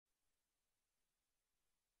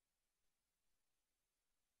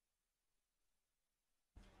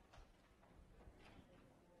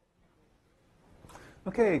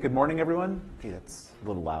Okay, good morning, everyone. Okay, that's a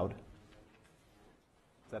little loud.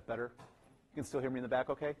 Is that better? You can still hear me in the back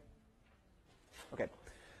okay? Okay.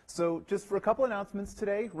 So just for a couple announcements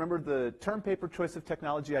today, remember the term paper choice of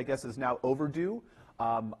technology, I guess, is now overdue.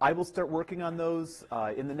 I will start working on those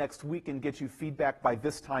in the next week and get you feedback by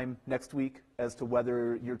this time next week as to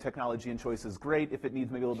whether your technology and choice is great, if it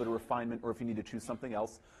needs maybe a little bit of refinement, or if you need to choose something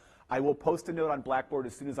else. I will post a note on Blackboard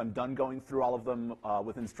as soon as I'm done going through all of them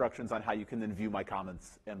with instructions on how you can then view my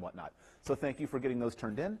comments and whatnot. So thank you for getting those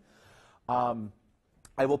turned in.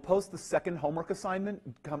 I will post the second homework assignment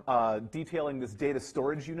detailing this data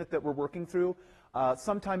storage unit that we're working through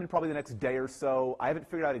sometime in probably the next day or so. I haven't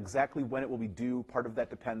figured out exactly when it will be due. Part of that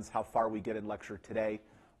depends how far we get in lecture today.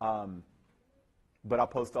 But I'll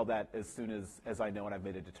post all that as soon as I know and I've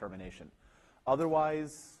made a determination.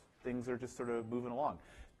 Otherwise, things are just sort of moving along.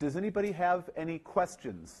 Does anybody have any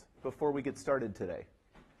questions before we get started today?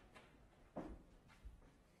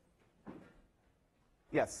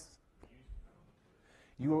 Yes?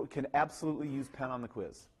 You can absolutely use pen on the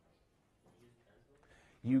quiz.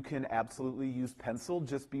 You can absolutely use pencil.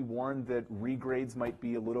 Just be warned that regrades might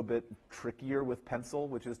be a little bit trickier with pencil,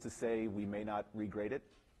 which is to say we may not regrade it.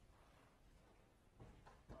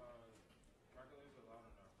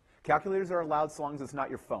 Calculators are allowed so long as it's not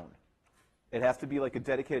your phone. It has to be like a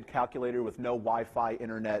dedicated calculator with no Wi-Fi,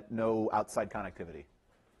 internet, no outside connectivity.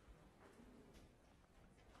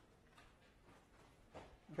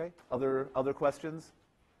 Okay, other questions?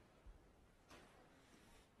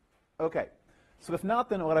 Okay, so if not,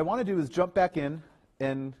 then what I want to do is jump back in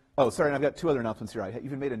and, oh, sorry, and I've got two other announcements here. I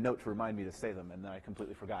even made a note to remind me to say them, and then I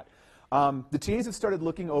completely forgot. The TAs have started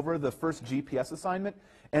looking over the first GPS assignment,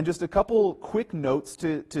 and just a couple quick notes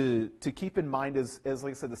to keep in mind as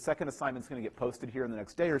like I said, the second assignment is going to get posted here in the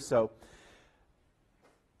next day or so.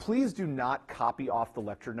 Please do not copy off the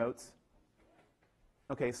lecture notes.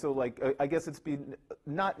 Okay, so like I guess it's been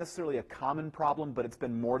not necessarily a common problem, but it's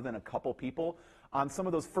been more than a couple people. On some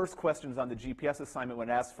of those first questions on the GPS assignment when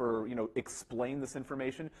asked for, explain this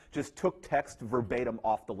information, just took text verbatim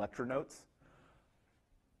off the lecture notes.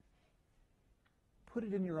 Put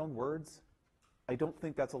it in your own words. I don't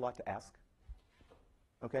think that's a lot to ask.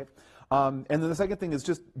 Okay? And then the second thing is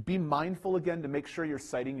just be mindful again to make sure you're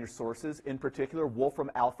citing your sources. In particular, Wolfram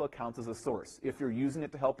Alpha counts as a source. If you're using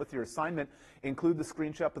it to help with your assignment, include the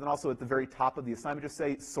screenshot, but then also at the very top of the assignment, just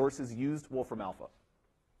say sources used Wolfram Alpha.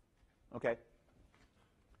 Okay?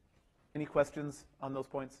 Any questions on those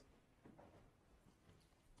points?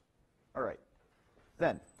 All right.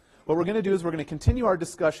 Then, what we're going to do is we're going to continue our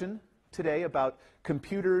discussion today about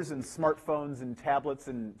computers and smartphones and tablets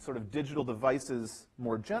and sort of digital devices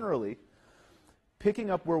more generally,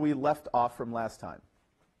 picking up where we left off from last time.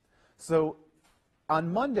 So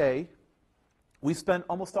on Monday, we spent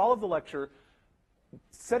almost all of the lecture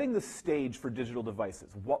setting the stage for digital devices.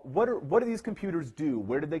 What do these computers do?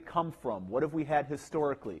 Where did they come from? What have we had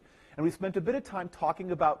historically? And we spent a bit of time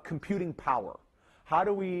talking about computing power. How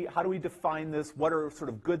do we define this? What are sort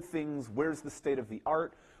of good things? Where's the state of the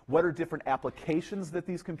art? What are different applications that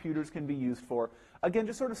these computers can be used for? Again,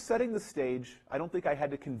 just sort of setting the stage. I don't think I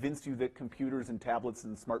had to convince you that computers and tablets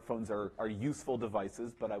and smartphones are useful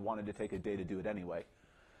devices, but I wanted to take a day to do it anyway.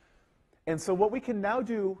 And so what we can now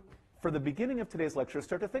do for the beginning of today's lecture is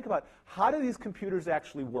start to think about how do these computers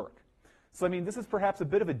actually work? So I mean, this is perhaps a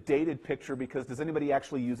bit of a dated picture because does anybody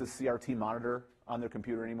actually use a CRT monitor on their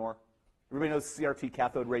computer anymore? Everybody knows CRT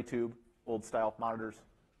cathode ray tube, old style monitors.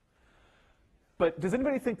 But does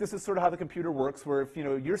anybody think this is sort of how the computer works, where if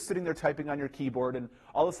you're sitting there typing on your keyboard and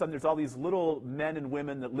all of a sudden there's all these little men and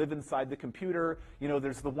women that live inside the computer,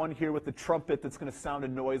 there's the one here with the trumpet that's going to sound a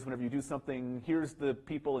noise whenever you do something, here's the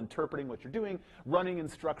people interpreting what you're doing, running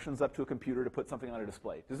instructions up to a computer to put something on a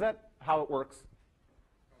display. Is that how it works?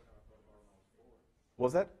 What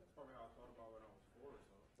was that?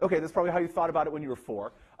 Okay, that's probably how you thought about it when you were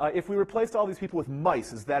 4. If we replaced all these people with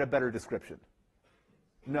mice, is that a better description?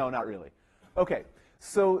 No, not really. Okay,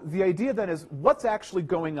 so the idea then is what's actually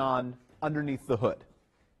going on underneath the hood?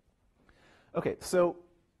 Okay, so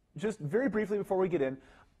just very briefly before we get in,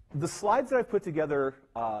 the slides that I've put together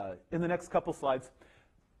in the next couple slides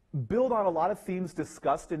build on a lot of themes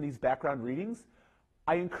discussed in these background readings.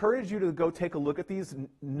 I encourage you to go take a look at these.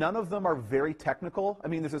 None of them are very technical. I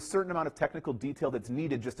mean, there's a certain amount of technical detail that's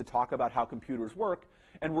needed just to talk about how computers work,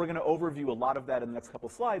 and we're going to overview a lot of that in the next couple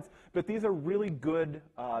slides, but these are really good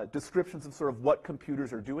descriptions of sort of what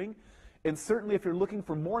computers are doing. And certainly if you're looking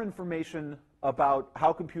for more information about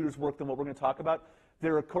how computers work than what we're going to talk about,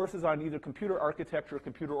 there are courses on either computer architecture or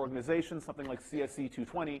computer organization, something like CSE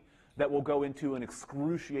 220, that will go into an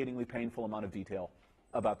excruciatingly painful amount of detail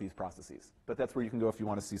about these processes. But that's where you can go if you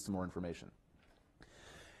want to see some more information.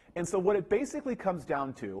 And so what it basically comes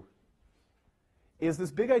down to is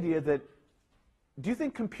this big idea that, do you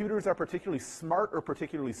think computers are particularly smart or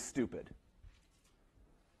particularly stupid?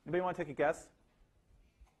 Anybody want to take a guess?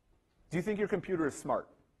 Do you think your computer is smart?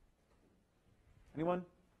 Anyone?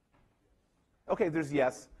 Okay, there's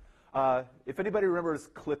yes. If anybody remembers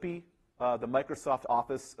Clippy, the Microsoft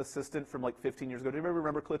Office assistant from like 15 years ago, do you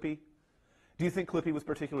remember Clippy? Do you think Clippy was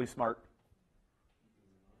particularly smart?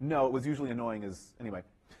 No, it was usually annoying anyway.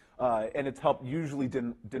 And its help usually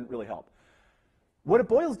didn't really help. What it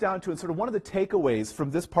boils down to, and sort of one of the takeaways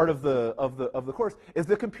from this part of the course, is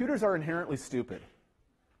that computers are inherently stupid.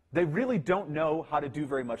 They really don't know how to do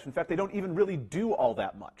very much. In fact, they don't even really do all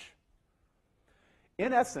that much.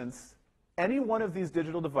 In essence, any one of these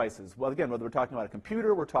digital devices, well, again, whether we're talking about a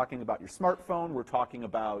computer, we're talking about your smartphone, we're talking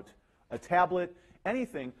about a tablet,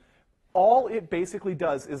 anything, all it basically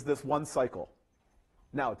does is this one cycle.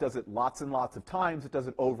 Now, it does it lots and lots of times. It does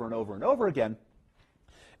it over and over and over again.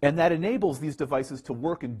 And that enables these devices to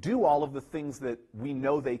work and do all of the things that we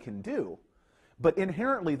know they can do. But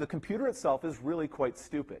inherently, the computer itself is really quite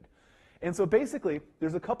stupid. And so basically,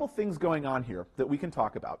 there's a couple things going on here that we can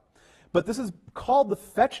talk about. But this is called the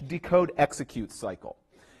fetch, decode, execute cycle.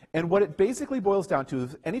 And what it basically boils down to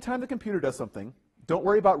is anytime the computer does something, don't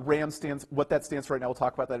worry about RAM what that stands for right now. We'll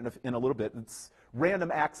talk about that in a little bit. It's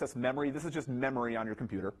random access memory. This is just memory on your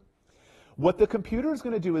computer. What the computer is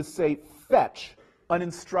going to do is say, fetch an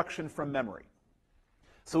instruction from memory.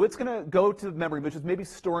 So it's going to go to memory, which is maybe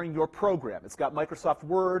storing your program. It's got Microsoft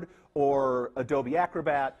Word or Adobe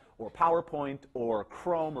Acrobat or PowerPoint or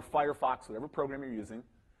Chrome or Firefox, whatever program you're using.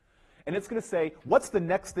 And it's going to say, what's the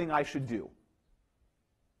next thing I should do?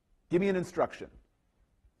 Give me an instruction.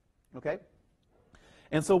 Okay?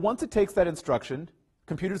 And so once it takes that instruction,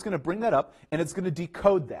 computer's going to bring that up, and it's going to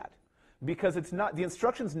decode that. Because it's not, the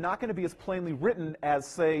instruction's not going to be as plainly written as,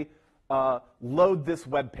 say, load this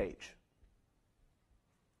web page.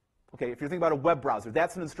 Okay, if you're thinking about a web browser,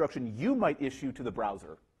 that's an instruction you might issue to the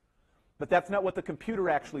browser. But that's not what the computer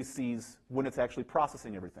actually sees when it's actually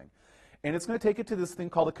processing everything. And it's going to take it to this thing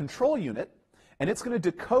called a control unit, and it's going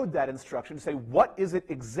to decode that instruction to say, what is it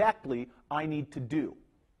exactly I need to do?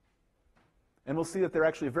 And we'll see that there are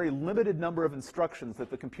actually a very limited number of instructions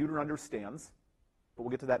that the computer understands, but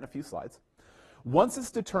we'll get to that in a few slides. Once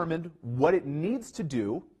it's determined what it needs to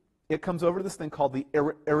do, it comes over to this thing called the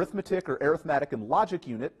arithmetic or arithmetic and logic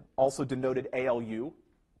unit, also denoted ALU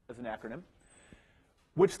as an acronym,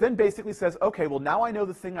 which then basically says, okay, well, now I know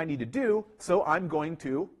the thing I need to do, so I'm going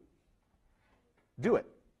to do it.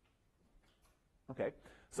 Okay,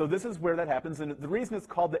 so this is where that happens, and the reason it's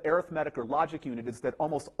called the arithmetic or logic unit is that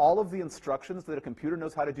almost all of the instructions that a computer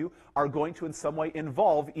knows how to do are going to in some way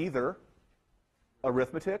involve either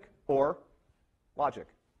arithmetic or logic.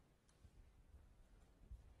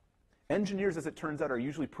 Engineers, as it turns out, are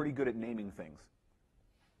usually pretty good at naming things.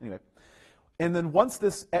 Anyway, and then once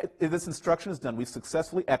this instruction is done, we've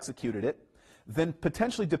successfully executed it, then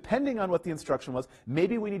potentially, depending on what the instruction was,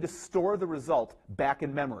 maybe we need to store the result back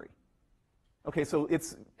in memory. Okay, so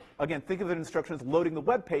it's, again, think of an instruction as loading the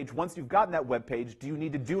web page. Once you've gotten that web page, do you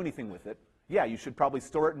need to do anything with it? Yeah, you should probably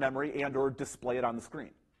store it in memory and or display it on the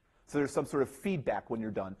screen. So there's some sort of feedback when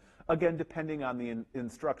you're done, again, depending on the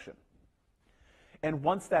instruction. And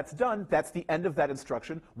once that's done, that's the end of that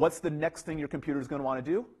instruction. What's the next thing your computer is going to want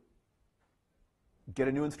to do? Get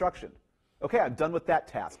a new instruction. Okay, I'm done with that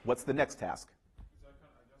task. What's the next task? Is that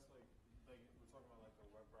kind of, I guess, like we're talking about like a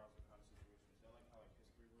web browser kind of situation. Is that like how like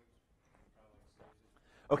history works? Kind of like saves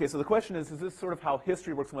it? Okay, so the question is this sort of how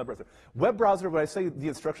history works in web browser? Web browser, when I say the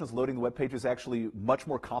instructions loading the web page, is actually much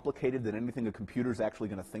more complicated than anything a computer is actually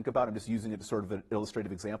going to think about. I'm just using it as sort of an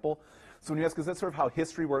illustrative example. So when you ask, is that sort of how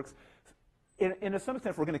history works? In some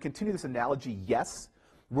extent, if we're going to continue this analogy, yes.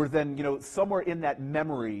 We're then, somewhere in that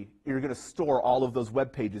memory, you're going to store all of those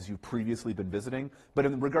web pages you've previously been visiting. But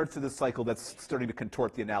in regards to this cycle, that's starting to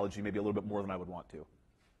contort the analogy maybe a little bit more than I would want to.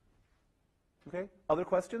 Okay, other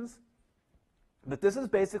questions? But this is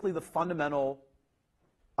basically the fundamental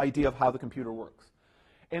idea of how the computer works.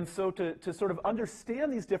 And so to sort of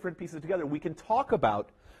understand these different pieces together, we can talk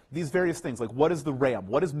about these various things, like what is the RAM,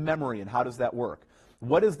 what is memory, and how does that work?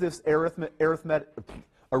 What is this arithmetic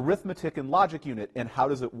and logic unit, and how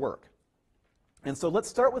does it work? And so let's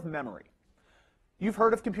start with memory. You've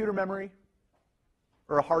heard of computer memory?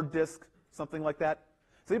 Or a hard disk, something like that?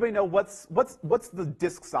 Does anybody know what's the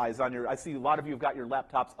disk size on your, I see a lot of you have got your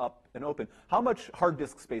laptops up and open. How much hard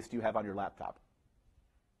disk space do you have on your laptop?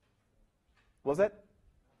 What was that?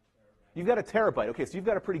 You've got a terabyte. Okay, so you've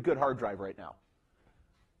got a pretty good hard drive right now.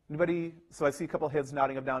 Anybody? So I see a couple of heads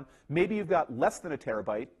nodding up down. Maybe you've got less than a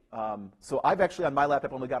terabyte. So I've actually, on my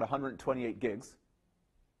laptop, only got 128 gigs.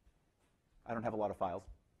 I don't have a lot of files.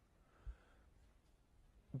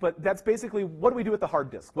 But that's basically, what do we do with the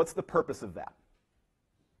hard disk? What's the purpose of that?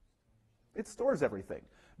 It stores everything.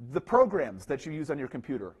 The programs that you use on your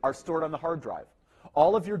computer are stored on the hard drive.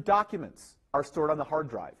 All of your documents are stored on the hard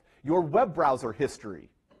drive. Your web browser history,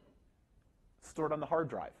 stored on the hard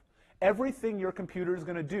drive. Everything your computer is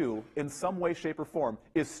going to do in some way, shape, or form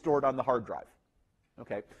is stored on the hard drive.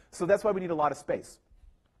 Okay? So that's why we need a lot of space.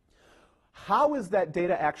 How is that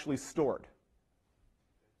data actually stored?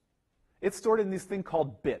 It's stored in this thing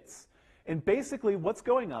called bits. And basically what's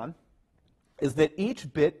going on is that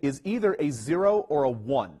each bit is either a 0 or a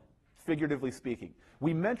 1, figuratively speaking.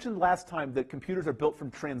 We mentioned last time that computers are built from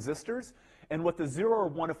transistors, and what the 0 or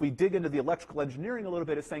 1, if we dig into the electrical engineering a little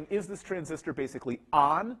bit, is saying, is this transistor basically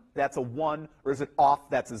on, that's a 1, or is it off,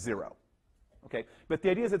 that's a 0? Okay? But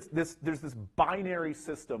the idea is there's this binary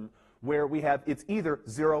system where we have, it's either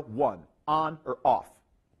 0, 1, on or off.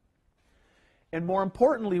 And more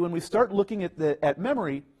importantly, when we start looking at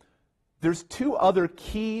memory, there's two other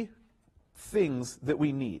key things that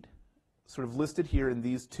we need, sort of listed here in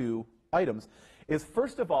these two items, is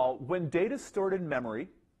first of all, when data is stored in memory,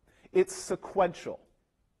 it's sequential.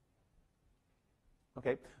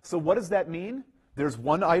 Okay, so what does that mean? There's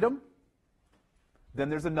one item, then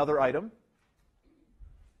there's another item,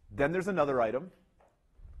 then there's another item,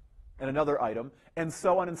 and another item, and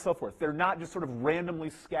so on and so forth. They're not just sort of randomly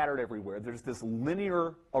scattered everywhere. There's this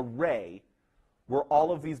linear array where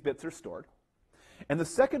all of these bits are stored. And the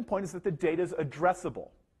second point is that the data is addressable.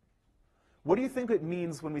 What do you think it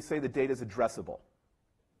means when we say the data is addressable?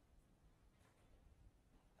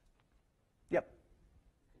 Yep.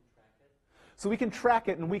 So we can track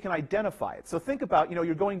it and we can identify it. So think about,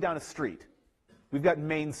 you're going down a street. We've got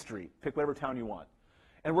Main Street. Pick whatever town you want.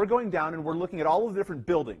 And we're going down and we're looking at all of the different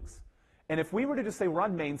buildings. And if we were to just say we're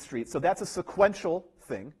on Main Street, so that's a sequential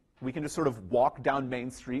thing. We can just sort of walk down Main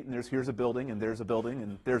Street and here's a building and there's a building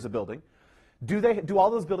and there's a building. Do all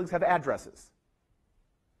those buildings have addresses?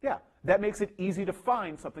 Yeah. That makes it easy to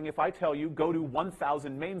find something. If I tell you, go to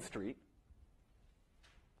 1000 Main Street,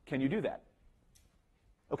 can you do that?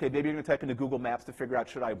 Okay, maybe you're going to type into Google Maps to figure out,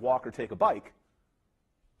 should I walk or take a bike,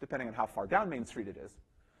 depending on how far down Main Street it is.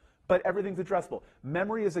 But everything's addressable.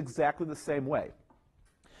 Memory is exactly the same way.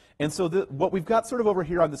 And so what we've got sort of over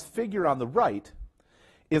here on this figure on the right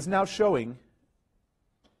is now showing,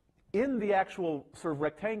 in the actual sort of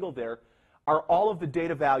rectangle there, are all of the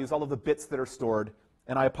data values, all of the bits that are stored.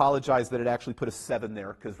 And I apologize that it actually put a 7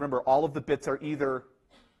 there, because remember, all of the bits are either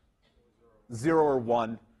 0 or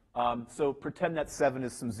 1. So pretend that 7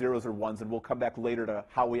 is some zeros or ones, and we'll come back later to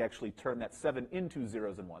how we actually turn that 7 into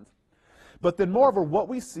zeros and ones. But then moreover, what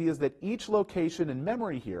we see is that each location in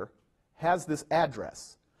memory here has this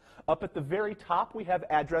address. Up at the very top, we have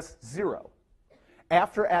address 0.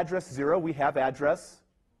 After address 0, we have address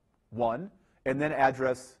 1, and then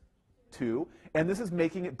address 2. And this is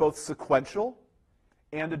making it both sequential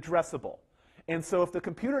and addressable. And so if the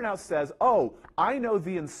computer now says, oh, I know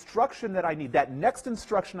the instruction that I need, that next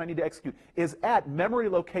instruction I need to execute is at memory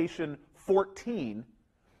location 14,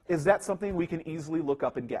 is that something we can easily look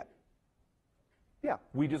up and get? Yeah,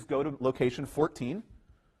 we just go to location 14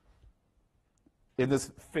 in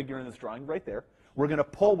this figure in this drawing right there. We're going to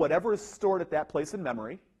pull whatever is stored at that place in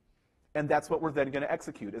memory, and that's what we're then going to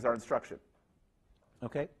execute as our instruction.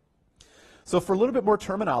 Okay? So for a little bit more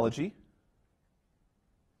terminology,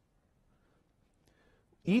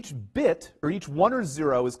 each bit, or each 1 or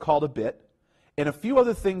 0, is called a bit. And a few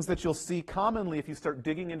other things that you'll see commonly if you start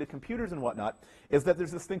digging into computers and whatnot is that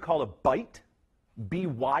there's this thing called a byte,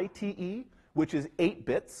 B-Y-T-E, which is 8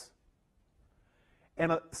 bits.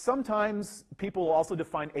 And sometimes people will also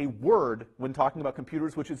define a word when talking about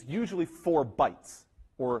computers, which is usually 4 bytes,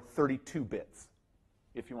 or 32 bits,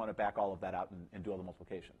 if you want to back all of that out and do all the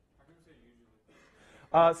multiplication.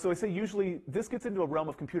 So I say usually, this gets into a realm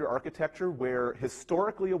of computer architecture where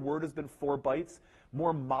historically a word has been 4 bytes.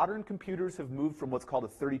 More modern computers have moved from what's called a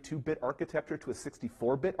 32-bit architecture to a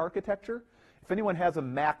 64-bit architecture. If anyone has a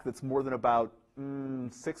Mac that's more than about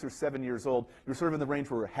 6 or 7 years old, you're sort of in the range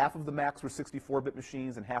where half of the Macs were 64-bit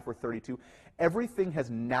machines and half were 32. Everything has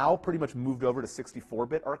now pretty much moved over to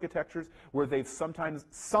 64-bit architectures where they've sometimes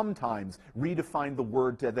redefined the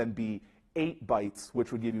word to then be 8 bytes,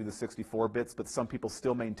 which would give you the 64 bits, but some people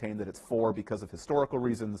still maintain that it's 4 because of historical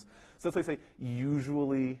reasons. So that's why I say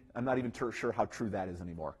usually, I'm not even sure how true that is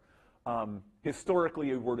anymore.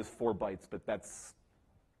 Historically, a word is 4 bytes, but that's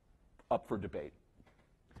up for debate.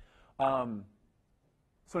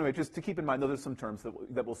 So anyway, just to keep in mind, those are some terms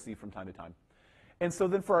that we'll see from time to time. And so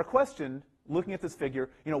then for our question, looking at this figure,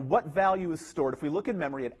 what value is stored? If we look in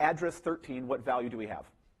memory at address 13, what value do we have?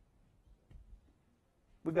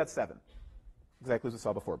 We've got 7, exactly as we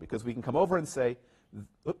saw before, because we can come over and say,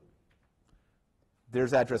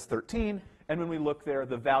 there's address 13, and when we look there,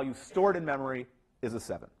 the value stored in memory is a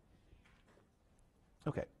 7.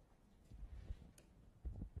 Okay.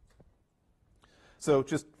 So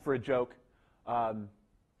just for a joke,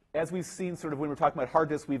 as we've seen sort of when we're talking about hard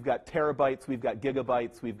disks, we've got terabytes, we've got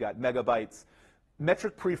gigabytes, we've got megabytes.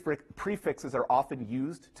 Metric prefixes are often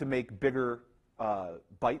used to make bigger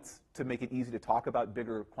bytes, to make it easy to talk about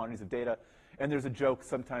bigger quantities of data. And there's a joke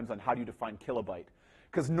sometimes on how do you define kilobyte.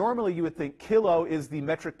 Because normally you would think kilo is the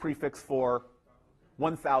metric prefix for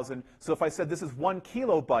 1,000. So if I said this is 1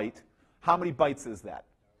 kilobyte, how many bytes is that?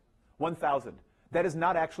 1,000. That is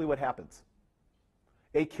not actually what happens.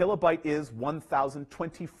 A kilobyte is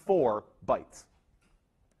 1,024 bytes.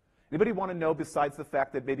 Anybody want to know, besides the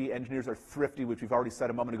fact that maybe engineers are thrifty, which we've already said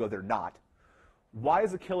a moment ago they're not, why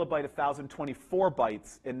is a kilobyte 1,024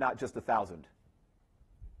 bytes and not just 1,000?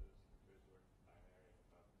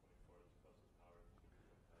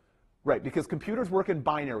 Right, because computers work in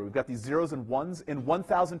binary. We've got these zeros and ones, and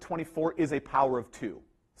 1,024 is a power of 2.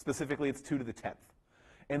 Specifically, it's 2 to the 10th.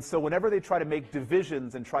 And so whenever they try to make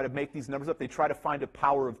divisions and try to make these numbers up, they try to find a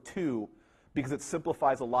power of 2 because it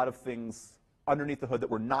simplifies a lot of things underneath the hood that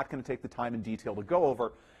we're not going to take the time and detail to go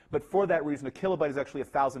over. But for that reason, a kilobyte is actually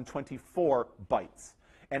 1,024 bytes.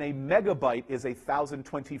 And a megabyte is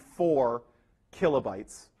 1,024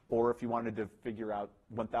 kilobytes, or if you wanted to figure out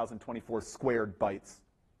 1,024 squared bytes,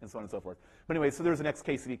 and so on and so forth. But anyway, so there was an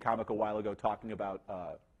XKCD comic a while ago talking about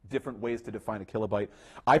different ways to define a kilobyte.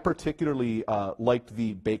 I particularly liked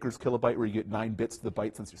the Baker's kilobyte, where you get 9 bits to the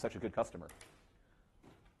byte since you're such a good customer.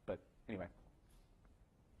 But anyway,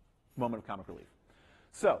 moment of comic relief.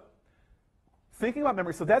 So thinking about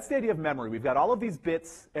memory, so that's the idea of memory. We've got all of these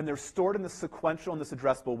bits, and they're stored in this sequential and this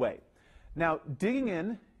addressable way. Now, digging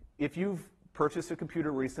in, if you've purchased a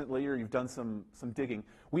computer recently or you've done some digging,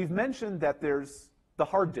 we've mentioned that there's the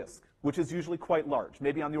hard disk, which is usually quite large,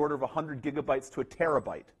 maybe on the order of 100 gigabytes to a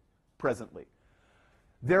terabyte presently.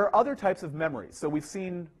 There are other types of memory. So we've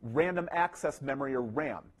seen random access memory, or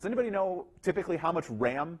RAM. Does anybody know typically how much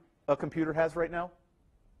RAM a computer has right now?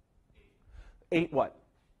 8 what?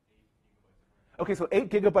 Okay, so 8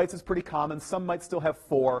 gigabytes is pretty common. Some might still have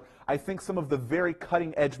 4. I think some of the very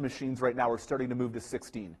cutting-edge machines right now are starting to move to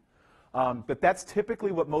 16. But that's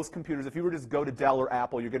typically what most computers, if you were to just go to Dell or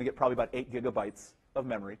Apple, you're going to get probably about 8 gigabytes of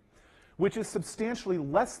memory, which is substantially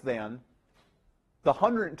less than the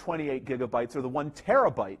 128 gigabytes or the 1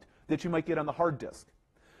 terabyte that you might get on the hard disk.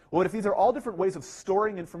 Well, if these are all different ways of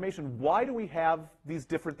storing information, why do we have these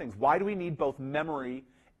different things? Why do we need both memory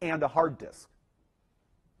and a hard disk?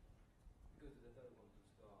 Because the data I want to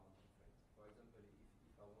store are different. For example,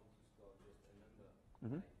 if I want to store just a number,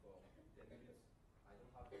 like for 10 minutes, I don't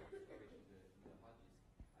have to store it in the hard disk.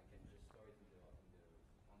 I can just store it in the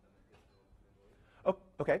fundamental memory. Oh,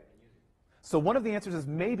 okay. So one of the answers is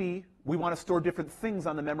maybe we want to store different things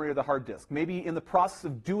on the memory of the hard disk. Maybe in the process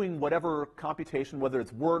of doing whatever computation, whether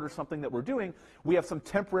it's Word or something that we're doing, we have some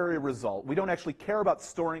temporary result. We don't actually care about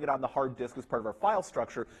storing it on the hard disk as part of our file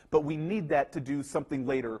structure, but we need that to do something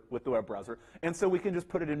later with the web browser. And so we can just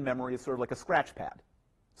put it in memory as sort of like a scratch pad,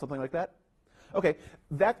 something like that. Okay,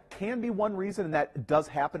 that can be one reason, and that does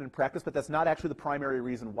happen in practice, but that's not actually the primary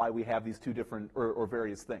reason why we have these two different or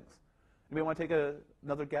various things. Anybody want to take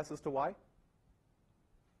another guess as to why?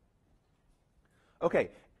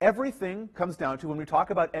 Okay, everything comes down to, when we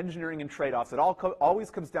talk about engineering and trade-offs, it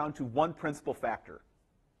always comes down to one principal factor.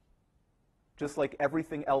 Just like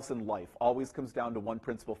everything else in life always comes down to one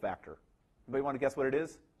principal factor. Anybody want to guess what it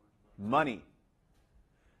is? Money.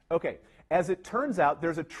 Okay, as it turns out,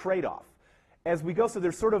 there's a trade-off. As we go, so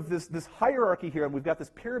there's sort of this hierarchy here, and we've got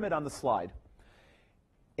this pyramid on the slide.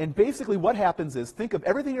 And basically what happens is, think of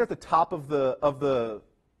everything here at the top of the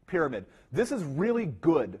pyramid. This is really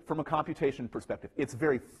good from a computation perspective. It's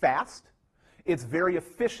very fast, it's very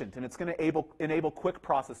efficient, and it's going to enable quick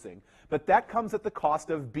processing. But that comes at the cost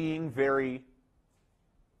of being very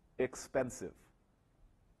expensive.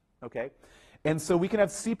 Okay? And so we can have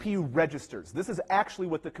CPU registers. This is actually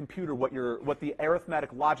what the computer, what the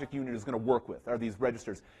arithmetic logic unit is going to work with, are these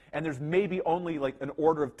registers. And there's maybe only like an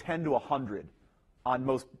order of 10 to 100 on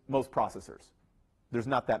most processors. There's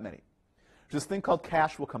not that many. There's this thing called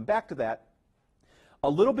cache. We'll come back to that. A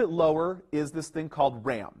little bit lower is this thing called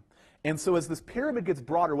RAM. And so as this pyramid gets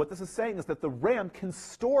broader, what this is saying is that the RAM can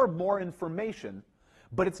store more information,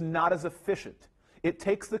 but it's not as efficient. It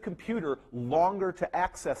takes the computer longer to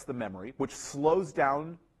access the memory, which slows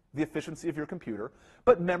down the efficiency of your computer,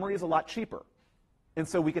 but memory is a lot cheaper. And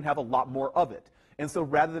so we can have a lot more of it. And so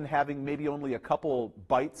rather than having maybe only a couple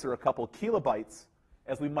bytes or a couple kilobytes,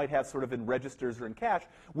 as we might have sort of in registers or in cache,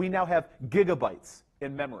 we now have gigabytes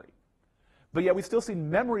in memory. But yet we still see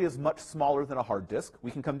memory is much smaller than a hard disk.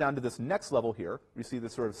 We can come down to this next level here. You see the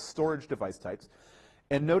sort of storage device types.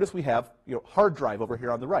 And notice we have hard drive over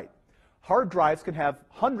here on the right. Hard drives can have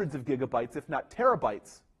hundreds of gigabytes, if not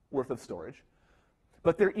terabytes, worth of storage.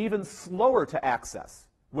 But they're even slower to access.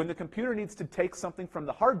 When the computer needs to take something from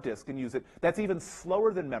the hard disk and use it, that's even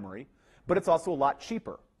slower than memory, but it's also a lot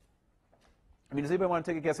cheaper. I mean, does anybody want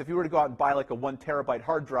to take a guess? If you were to go out and buy like a 1 terabyte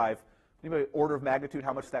hard drive, anybody order of magnitude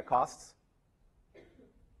how much that costs?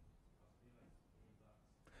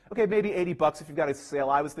 Okay, maybe 80 bucks if you've got a sale.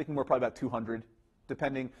 I was thinking more probably about 200,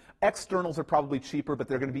 depending. Externals are probably cheaper, but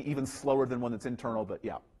they're going to be even slower than one that's internal, but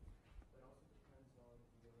yeah.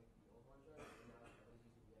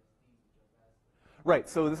 Right,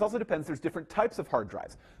 so this also depends. There's different types of hard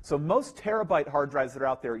drives. So most terabyte hard drives that are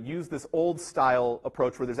out there use this old style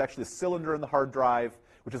approach where there's actually a cylinder in the hard drive,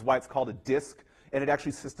 which is why it's called a disk, and it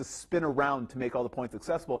actually has to spin around to make all the points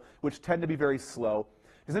accessible, which tend to be very slow.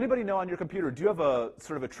 Does anybody know on your computer, do you have a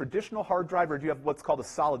sort of a traditional hard drive, or do you have what's called a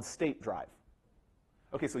solid state drive?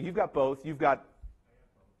 Okay, so you've got both. You've got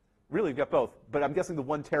both, but I'm guessing the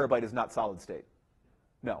 1 terabyte is not solid state.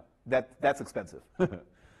 No, that's expensive.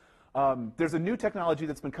 There's a new technology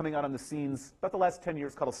that's been coming out on the scenes about the last 10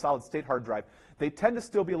 years called a solid-state hard drive. They tend to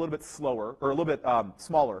still be a little bit slower, or a little bit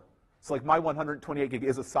smaller. So like my 128 gig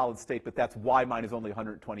is a solid state, but that's why mine is only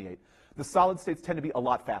 128. The solid states tend to be a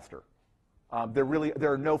lot faster.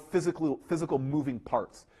 There are no physical moving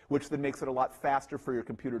parts, which then makes it a lot faster for your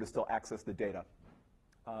computer to still access the data.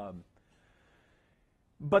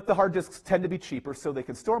 But the hard disks tend to be cheaper, so they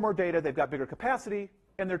can store more data, they've got bigger capacity,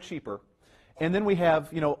 and they're cheaper. And then we have,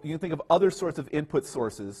 you can think of other sorts of input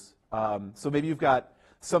sources. So maybe you've got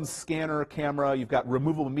some scanner, camera, you've got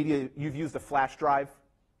removable media. You've used a flash drive.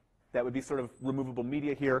 That would be sort of removable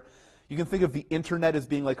media here. You can think of the internet as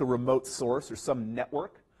being like a remote source or some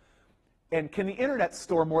network. And can the internet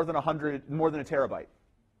store more than a terabyte?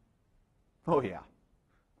 Oh yeah.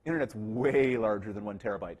 Internet's way larger than 1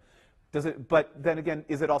 terabyte. But then again,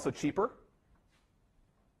 is it also cheaper?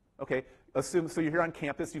 Okay, so you're here on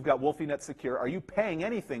campus, you've got WolfieNet Secure. Are you paying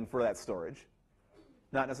anything for that storage?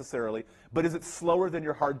 Not necessarily. But is it slower than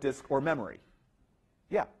your hard disk or memory?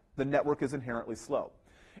 Yeah, the network is inherently slow.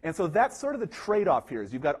 And so that's sort of the trade-off here,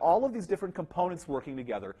 is you've got all of these different components working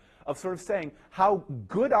together of sort of saying, how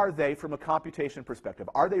good are they from a computation perspective?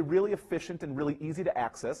 Are they really efficient and really easy to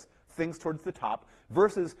access, things towards the top,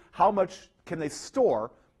 versus how much can they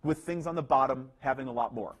store with things on the bottom having a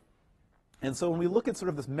lot more? And so when we look at sort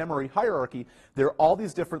of this memory hierarchy, there are all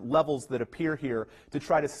these different levels that appear here to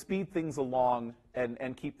try to speed things along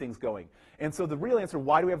and keep things going. And so the real answer,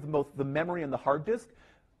 why do we have both the memory and the hard disk?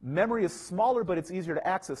 Memory is smaller, but it's easier to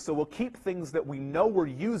access, so we'll keep things that we know we're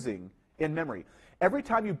using in memory. Every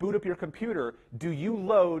time you boot up your computer, do you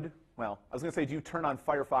load, well, I was going to say, do you turn on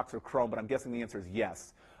Firefox or Chrome, but I'm guessing the answer is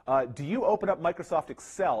yes. Do you open up Microsoft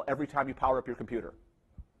Excel every time you power up your computer?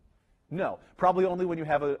 No, probably only when you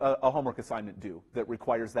have a homework assignment due that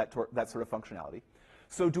requires that sort of functionality.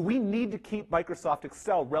 So do we need to keep Microsoft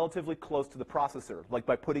Excel relatively close to the processor, like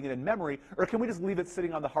by putting it in memory, or can we just leave it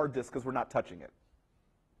sitting on the hard disk because we're not touching it?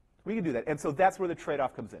 We can do that, and so that's where the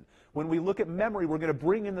trade-off comes in. When we look at memory, we're going to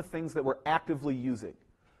bring in the things that we're actively using.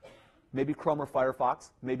 Maybe Chrome or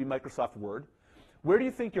Firefox, maybe Microsoft Word. Where do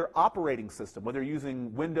you think your operating system, whether you're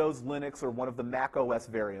using Windows, Linux, or one of the Mac OS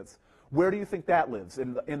variants, where do you think that lives?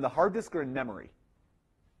 In the hard disk or in memory?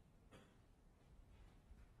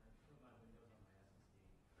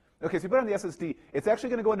 Okay, so you put it on the SSD. It's actually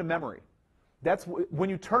going to go into memory. That's when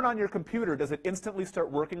you turn on your computer, does it instantly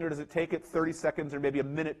start working, or does it take it 30 seconds or maybe a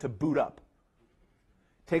minute to boot up?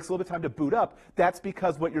 It takes a little bit of time to boot up. That's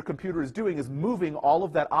because what your computer is doing is moving all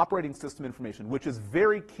of that operating system information, which is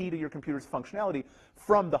very key to your computer's functionality,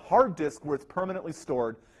 from the hard disk where it's permanently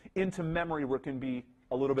stored into memory where it can be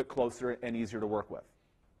a little bit closer and easier to work with.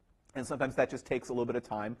 And sometimes that just takes a little bit of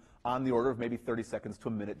time, on the order of maybe 30 seconds to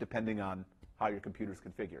a minute, depending on how your computer is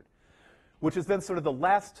configured. Which is then sort of the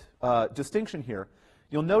last distinction here.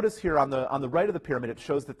 You'll notice here on the right of the pyramid, it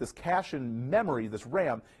shows that this cache in memory, this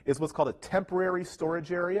RAM, is what's called a temporary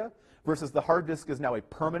storage area, versus the hard disk is now a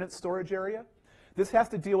permanent storage area. This has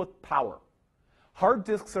to deal with power. Hard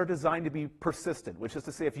disks are designed to be persistent, which is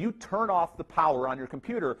to say, if you turn off the power on your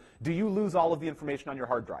computer, do you lose all of the information on your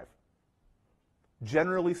hard drive?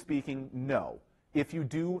 Generally speaking, no. if you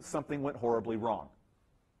do, something went horribly wrong.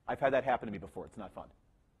 I've had that happen to me before. It's not fun.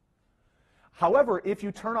 However, if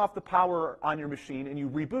you turn off the power on your machine and you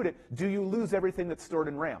reboot it, do you lose everything that's stored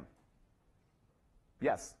in RAM?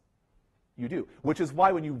 Yes, you do. Which is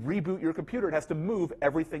why when you reboot your computer, it has to move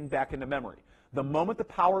everything back into memory. The moment the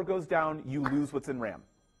power goes down, you lose what's in RAM,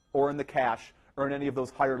 or in the cache, or in any of those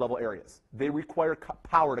higher level areas. They require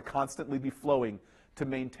power to constantly be flowing to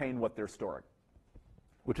maintain what they're storing,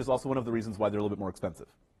 which is also one of the reasons why they're a little bit more expensive.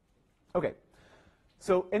 Okay,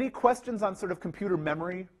 so any questions on sort of computer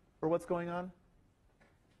memory or what's going on?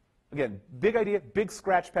 Again, big idea, big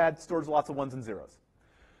scratch pad, stores lots of ones and zeros.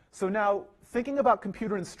 So now, thinking about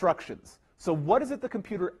computer instructions. So what is it the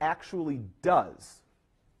computer actually does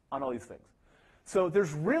on all these things? So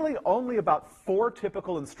there's really only about 4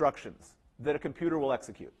 typical instructions that a computer will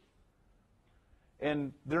execute.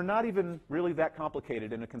 And they're not even really that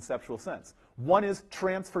complicated in a conceptual sense. One is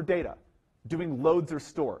transfer data, doing loads or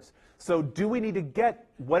stores. So do we need to get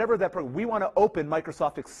whatever that program, we want to open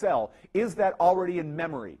Microsoft Excel, is that already in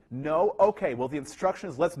memory? No? Okay, well the instruction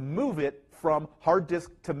is let's move it from hard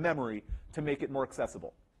disk to memory to make it more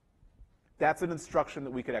accessible. That's an instruction that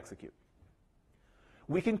we could execute.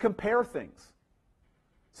 We can compare things.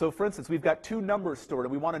 So for instance, we've got 2 numbers stored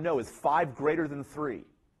and we want to know, is 5 greater than 3?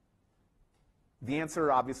 The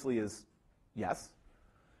answer obviously is yes,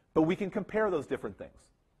 but we can compare those different things.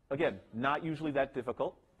 Again, not usually that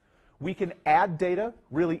difficult. We can add data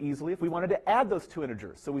really easily if we wanted to add those 2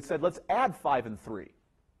 integers. So we said, let's add 5 and 3.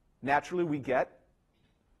 Naturally, we get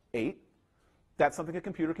 8. That's something a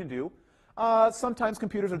computer can do. Sometimes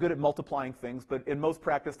computers are good at multiplying things, but in most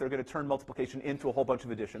practice, they're going to turn multiplication into a whole bunch of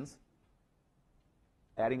additions.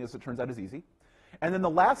 Adding, as it turns out, is easy. And then the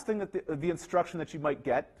last thing that the instruction that you might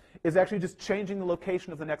get is actually just changing the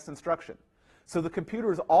location of the next instruction. So the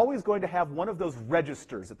computer is always going to have one of those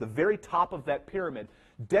registers at the very top of that pyramid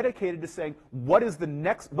dedicated to saying, what's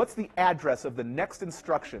the address of the next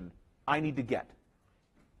instruction I need to get?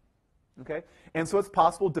 Okay? And so it's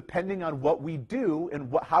possible, depending on what we do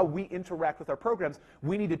and how we interact with our programs,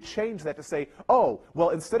 we need to change that to say, oh, well,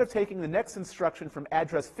 instead of taking the next instruction from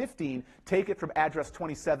address 15, take it from address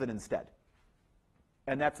 27 instead.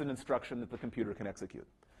 And that's an instruction that the computer can execute.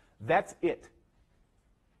 That's it.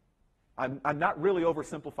 I'm not really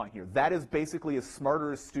oversimplifying here. That is basically as smart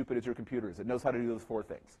or as stupid as your computer is. It knows how to do those 4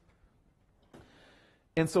 things.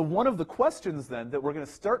 And so one of the questions then that we're going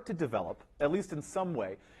to start to develop, at least in some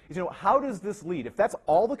way, is, how does this lead? If that's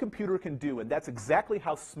all the computer can do and that's exactly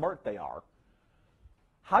how smart they are,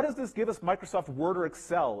 how does this give us Microsoft Word or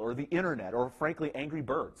Excel or the internet or, frankly, Angry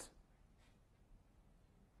Birds?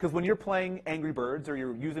 Because when you're playing Angry Birds or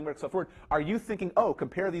you're using Microsoft Word, are you thinking, oh,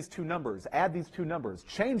 compare these 2 numbers, add these 2 numbers,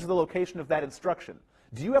 change the location of that instruction?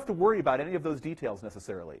 Do you have to worry about any of those details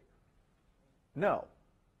necessarily? No.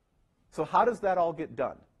 So how does that all get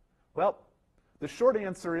done? Well, the short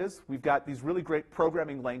answer is we've got these really great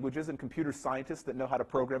programming languages and computer scientists that know how to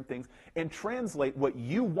program things and translate what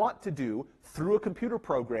you want to do through a computer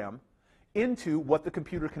program into what the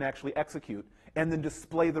computer can actually execute and then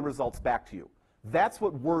display the results back to you. That's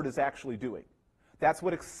what Word is actually doing. That's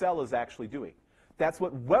what Excel is actually doing. That's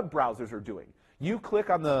what web browsers are doing. You click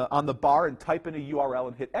on the bar and type in a URL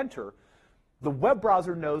and hit enter. The web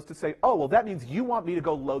browser knows to say, oh, well, that means you want me to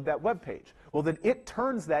go load that web page. Well, then it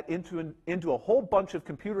turns that into a whole bunch of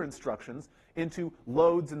computer instructions, into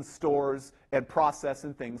loads and stores and process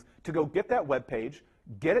and things to go get that web page,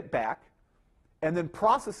 get it back, and then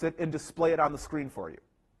process it and display it on the screen for you.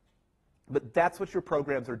 But that's what your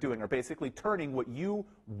programs are doing, are basically turning what you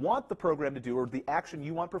want the program to do or the action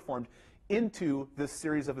you want performed into this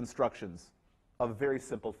series of instructions of very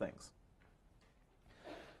simple things.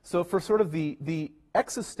 So for sort of the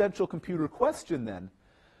existential computer question then,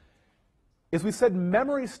 is we said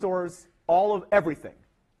memory stores all of everything,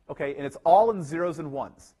 okay, and it's all in zeros and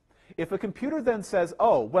ones. If a computer then says,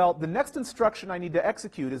 oh, well, the next instruction I need to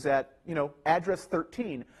execute is at, address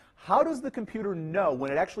 13, how does the computer know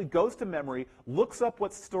when it actually goes to memory, looks up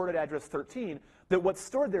what's stored at address 13, that what's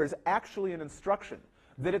stored there is actually an instruction,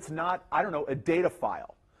 that it's not, I don't know, a data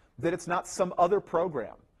file, that it's not some other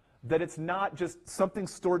program, that it's not just something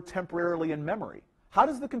stored temporarily in memory? How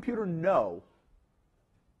does the computer know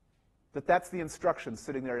that that's the instruction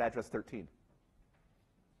sitting there at address 13?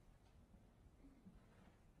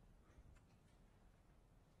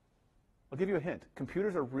 I'll give you a hint.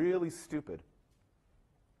 Computers are really stupid.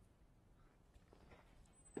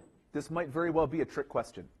 This might very well be a trick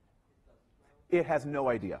question. It has no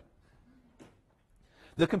idea.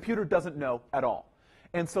 The computer doesn't know at all.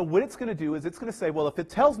 And so what it's going to do is it's going to say, well, if it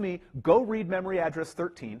tells me, go read memory address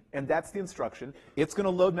 13, and that's the instruction, it's going to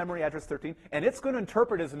load memory address 13, and it's going to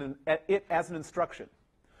interpret it as an instruction.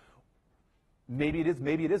 Maybe it is,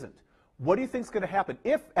 maybe it isn't. What do you think is going to happen?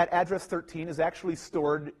 If at address 13 is actually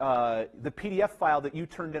stored the PDF file that you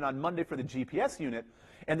turned in on Monday for the GPS unit,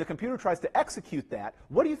 and the computer tries to execute that,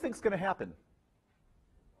 what do you think is going to happen?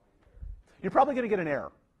 You're probably going to get an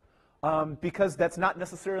error. Because that's not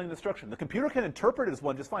necessarily an instruction. The computer can interpret it as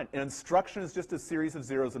one just fine. An instruction is just a series of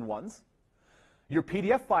zeros and ones. Your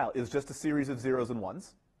PDF file is just a series of zeros and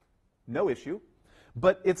ones. No issue.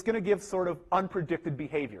 But it's going to give sort of unpredicted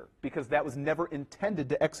behavior because that was never intended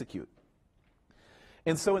to execute.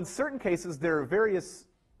 And so in certain cases, there are various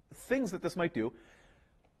things that this might do.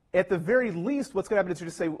 At the very least, what's going to happen is you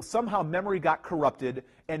just say, well, somehow memory got corrupted,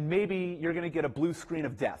 and maybe you're going to get a blue screen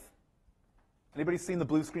of death. Anybody seen the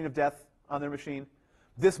blue screen of death on their machine?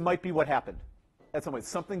 This might be what happened. At some point,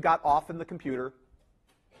 something got off in the computer,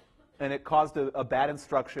 and it caused a bad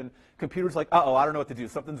instruction. Computer's like, uh-oh, I don't know what to do.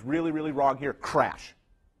 Something's really, really wrong here. Crash.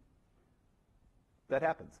 That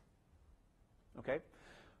happens. Okay?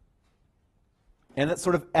 And that's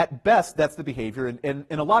sort of, at best, that's the behavior. And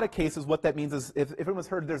in a lot of cases, what that means is, if anyone's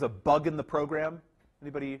heard there's a bug in the program,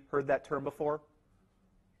 anybody heard that term before?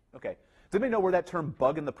 Okay. Does anybody know where that term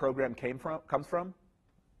bug in the program comes from?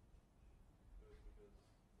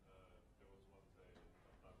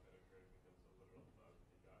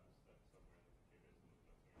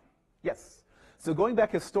 Yes. So going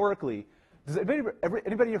back historically, does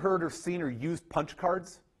anybody heard or seen or used punch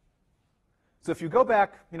cards? So if you go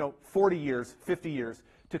back, 40 years, 50 years,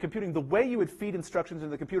 to computing, the way you would feed instructions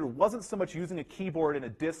into the computer wasn't so much using a keyboard and a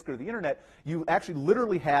disk or the internet. You actually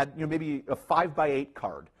literally had, maybe a 5x8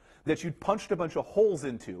 card that you'd punched a bunch of holes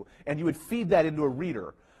into, and you would feed that into a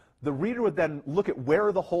reader. The reader would then look at where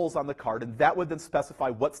are the holes on the card, and that would then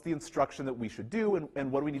specify what's the instruction that we should do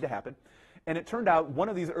and what do we need to happen. And it turned out one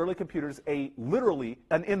of these early computers, literally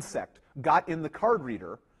an insect, got in the card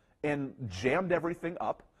reader and jammed everything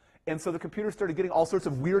up. And so the computer started getting all sorts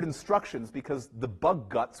of weird instructions because the bug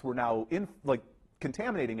guts were now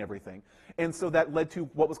contaminating everything. And so that led to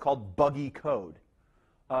what was called buggy code.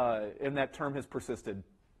 And that term has persisted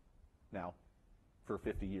now for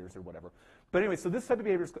 50 years or whatever. But anyway, so this type of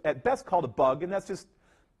behavior is at best called a bug, and that's just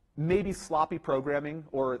maybe sloppy programming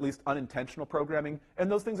or at least unintentional programming,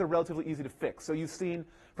 and those things are relatively easy to fix. So you've seen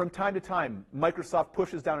from time to time Microsoft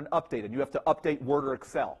pushes down an update and you have to update Word or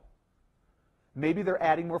Excel. Maybe they're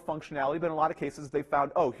adding more functionality, but in a lot of cases they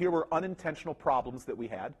found, oh, here were unintentional problems that we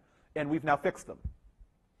had, and we've now fixed them.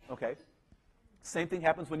 Okay? Same thing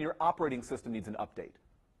happens when your operating system needs an update.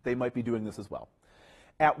 They might be doing this as well.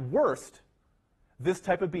 At worst, this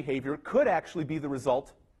type of behavior could actually be the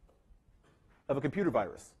result of a computer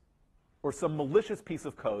virus or some malicious piece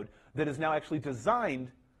of code that is now actually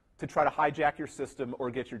designed to try to hijack your system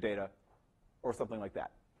or get your data or something like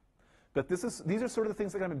that. But these are sort of the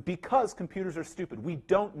things that happen because computers are stupid. We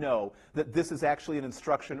don't know that this is actually an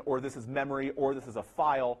instruction or this is memory or this is a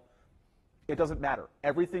file. It doesn't matter.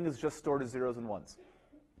 Everything is just stored as zeros and ones.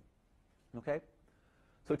 Okay?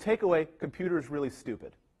 So takeaway, computer is really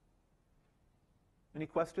stupid. Any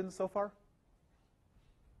questions so far?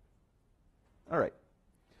 All right.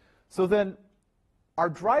 So then our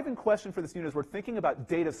driving question for this unit as we're thinking about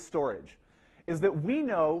data storage is that we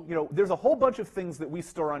know, there's a whole bunch of things that we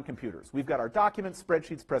store on computers. We've got our documents,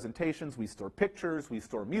 spreadsheets, presentations, we store pictures, we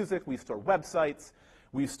store music, we store websites,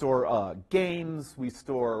 we store games, we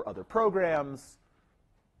store other programs.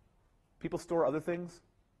 People store other things?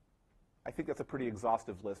 I think that's a pretty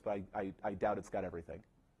exhaustive list, but I doubt it's got everything.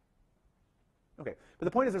 Okay, but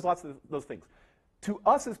the point is there's lots of those things. To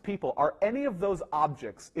us as people, are any of those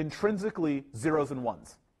objects intrinsically zeros and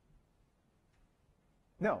ones?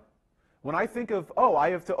 No. When I think of, oh,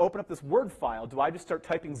 I have to open up this Word file, do I just start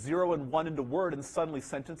typing 0 and 1 into Word and suddenly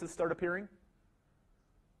sentences start appearing?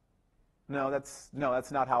 No, that's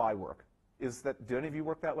not how I work. Do any of you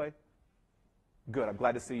work that way? Good, I'm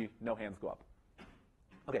glad to see no hands go up.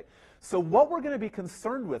 Okay, so what we're going to be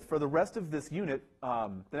concerned with for the rest of this unit,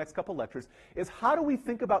 the next couple lectures, is how do we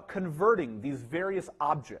think about converting these various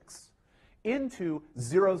objects into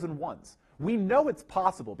zeros and ones? We know it's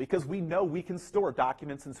possible because we know we can store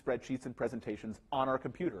documents and spreadsheets and presentations on our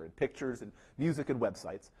computer, and pictures and music and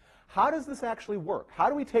websites. How does this actually work? How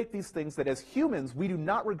do we take these things that as humans we do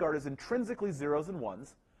not regard as intrinsically zeros and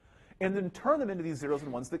ones and then turn them into these zeros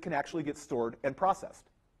and ones that can actually get stored and processed?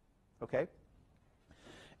 Okay?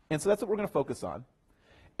 And so that's what we're going to focus on.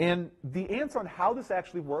 And the answer on how this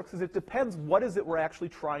actually works is it depends what is it we're actually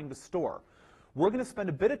trying to store. We're going to spend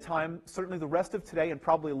a bit of time, certainly the rest of today and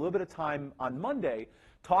probably a little bit of time on Monday,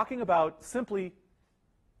 talking about simply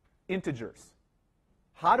integers.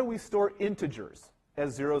 How do we store integers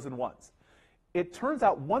as zeros and ones? It turns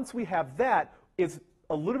out once we have that, it's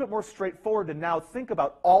a little bit more straightforward to now think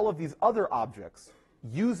about all of these other objects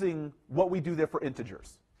using what we do there for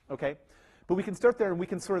integers. Okay? But we can start there and we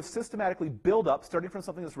can sort of systematically build up, starting from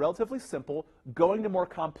something that's relatively simple, going to more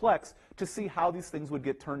complex, to see how these things would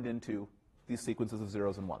get turned into these sequences of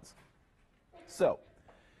zeros and ones. So,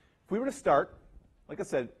 if we were to start, like I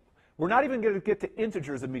said, we're not even going to get to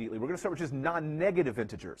integers immediately. We're going to start with just non-negative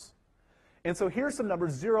integers. And so here's some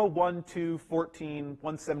numbers, 0, 1, 2, 14,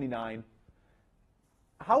 179.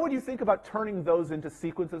 How would you think about turning those into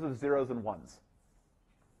sequences of zeros and ones?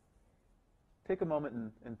 Take a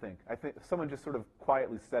moment and think. I think someone just sort of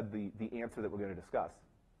quietly said the answer that we're going to discuss.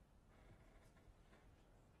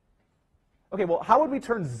 Okay, well, how would we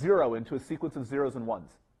turn 0 into a sequence of zeros and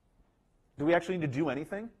ones? Do we actually need to do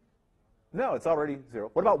anything? No, it's already 0.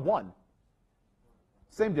 What about 1?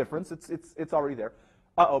 Same difference. It's already there.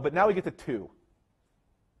 Uh-oh, but now we get to 2.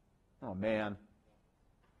 Oh, man.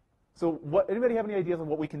 So anybody have any ideas on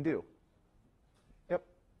what we can do? Yep.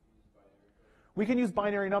 We can use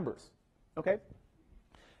binary numbers. Okay?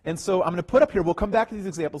 And so I'm going to put up here, we'll come back to these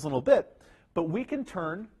examples in a little bit, but we can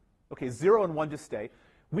turn, okay, 0 and 1 just stay.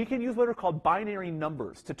 We can use what are called binary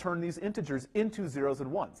numbers to turn these integers into zeros and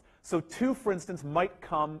ones. So 2, for instance, might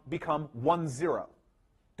become 1, 0.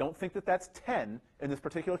 Don't think that that's 10. In this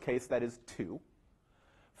particular case, that is 2.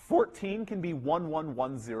 14 can be 1, 1,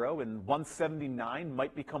 1, 0, and 179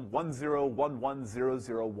 might become 1, 0, 1, 1, 0,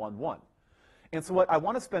 0, 1, 1. And so what I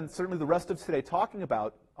want to spend certainly the rest of today talking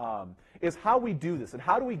about is how we do this, and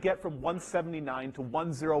how do we get from 179 to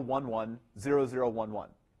 1011,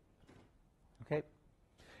 0011. Okay?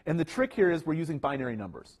 And the trick here is we're using binary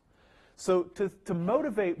numbers. So to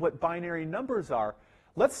motivate what binary numbers are,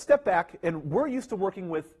 let's step back, and we're used to working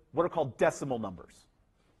with what are called decimal numbers,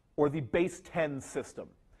 or the base 10 system.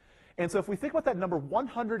 And so if we think about that number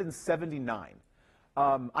 179,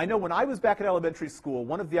 I know when I was back in elementary school,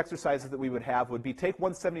 one of the exercises that we would have would be take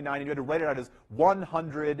 179 and you had to write it out as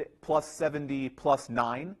 100 plus 70 plus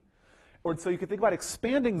 9. Or so you could think about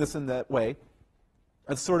expanding this in that way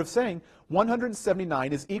as sort of saying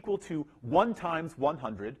 179 is equal to 1 times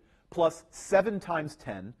 100 plus 7 times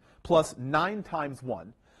 10 plus 9 times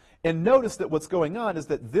 1. And notice that what's going on is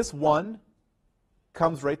that this 1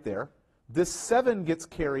 comes right there. This 7 gets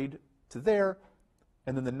carried to there.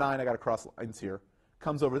 And then the 9, I got to cross lines here,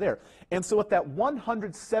 comes over there. And so what that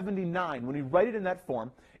 179, when we write it in that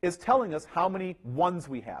form, is telling us how many 1s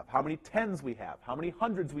we have, how many 10s we have, how many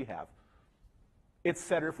 100s we have,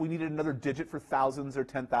 etc. If we needed another digit for thousands or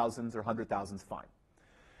 10,000s or 100,000s, fine.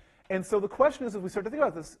 And so the question is, if we start to think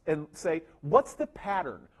about this and say, what's the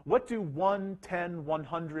pattern? What do 1, 10,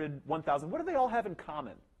 100, 1,000, what do they all have in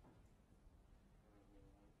common?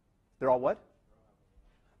 They're all what?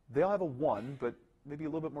 They all have a 1, but maybe a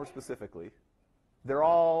little bit more specifically. They're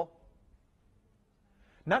all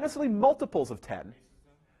not necessarily multiples of 10.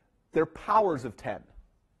 They're powers of 10.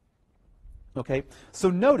 Okay? So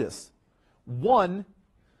notice, 1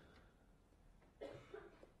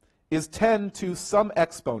 is 10 to some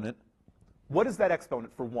exponent. What is that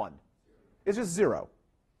exponent for 1? It's just 0.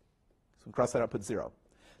 So we cross that out, put 0.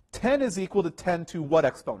 10 is equal to 10 to what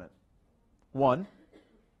exponent? 1.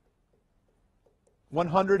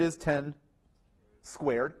 100 is 10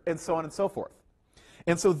 squared, and so on and so forth.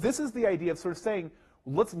 And so this is the idea of sort of saying,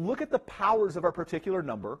 let's look at the powers of our particular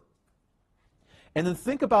number, and then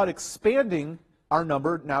think about expanding our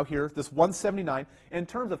number, now here, this 179, in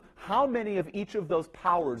terms of how many of each of those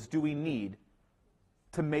powers do we need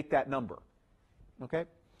to make that number. Okay?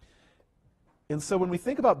 And so when we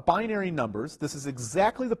think about binary numbers, this is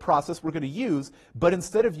exactly the process we're going to use, but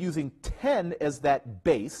instead of using 10 as that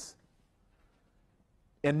base,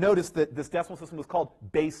 and notice that this decimal system was called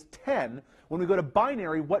base 10. When we go to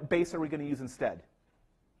binary, what base are we going to use instead?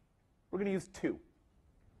 We're going to use 2.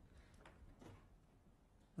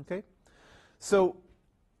 Okay? So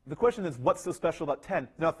the question is, what's so special about 10?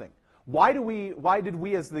 Nothing. Why did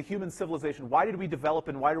we as the human civilization, why did we develop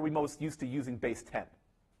and why are we most used to using base 10?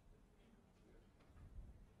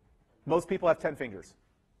 Most people have 10 fingers.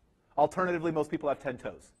 Alternatively, most people have 10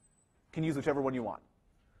 toes. You can use whichever one you want.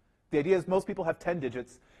 The idea is most people have 10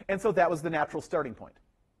 digits, and so that was the natural starting point.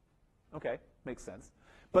 Okay, makes sense.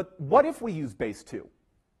 But what if we use base 2?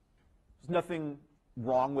 There's nothing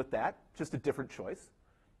wrong with that, just a different choice.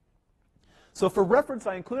 So for reference,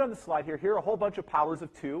 I include on the slide here are a whole bunch of powers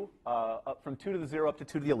of 2, up from 2 to the 0 up to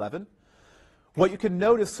 2 to the 11. What you can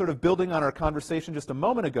notice, sort of building on our conversation just a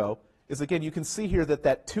moment ago, is, again, you can see here that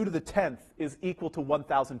that 2 to the 10th is equal to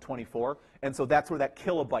 1,024, and so that's where that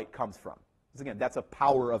kilobyte comes from. Because, again, that's a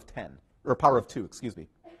power of 10, or power of 2, excuse me.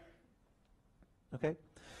 Okay?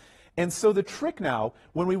 And so the trick now,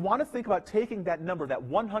 when we want to think about taking that number, that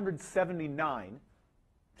 179,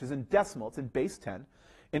 which is in decimal, it's in base 10,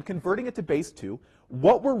 and converting it to base 2,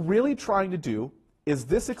 what we're really trying to do is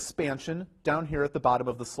this expansion down here at the bottom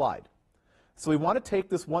of the slide. So we want to take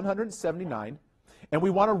this 179, and we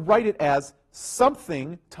want to write it as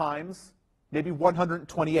something times maybe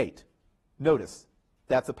 128. Notice,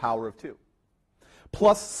 that's a power of 2.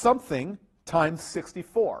 Plus something times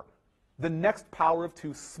 64. The next power of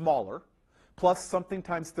 2 smaller, plus something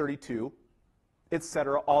times 32,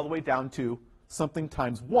 etc., all the way down to something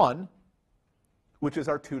times 1, which is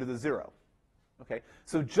our 2 to the 0. Okay?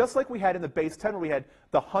 So just like we had in the base 10, where we had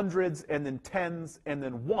the hundreds and then tens and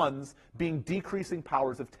then ones being decreasing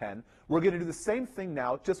powers of 10, we're going to do the same thing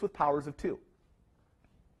now, just with powers of 2.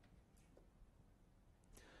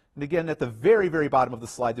 And again, at the very, very bottom of the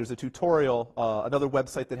slide, there's a tutorial, another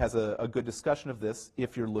website that has a good discussion of this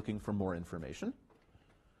if you're looking for more information.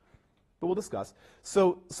 But we'll discuss.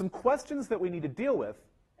 So some questions that we need to deal with.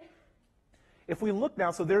 If we look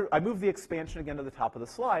now, so there, I moved the expansion again to the top of the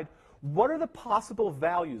slide. What are the possible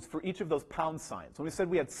values for each of those pound signs? When we said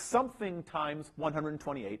we had something times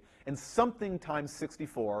 128 and something times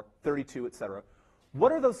 64, 32, etc.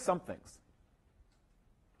 What are those somethings?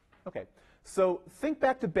 Okay. So think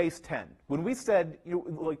back to base 10. When we said,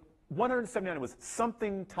 like 179 was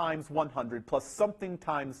something times 100 plus something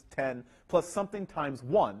times 10 plus something times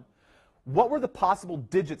 1, what were the possible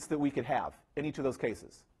digits that we could have in each of those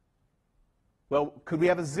cases? Well, could we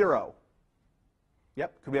have a 0?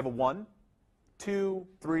 Yep. Could we have a 1, 2,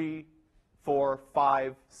 3, 4,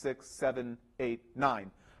 5, 6, 7, 8,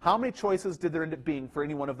 9? How many choices did there end up being for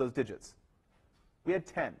any one of those digits? We had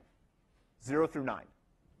 10, 0 through 9.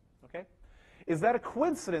 Okay? Is that a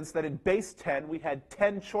coincidence that in base 10 we had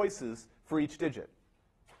 10 choices for each digit?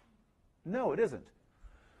 No, it isn't.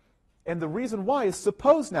 And the reason why is,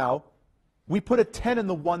 suppose now we put a 10 in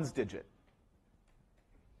the ones digit.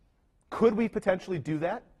 Could we potentially do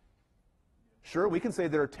that? Sure, we can say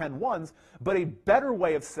there are 10 ones, but a better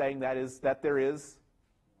way of saying that is that there is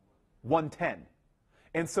 110.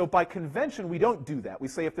 And so by convention, we don't do that. We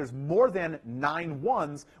say if there's more than 9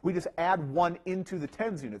 ones, we just add 1 into the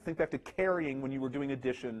tens unit. Think back to carrying when you were doing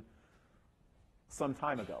addition some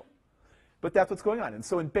time ago. But that's what's going on. And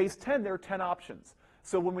so in base 10, there are 10 options.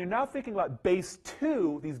 So when we're now thinking about base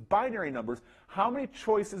 2, these binary numbers, how many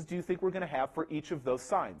choices do you think we're going to have for each of those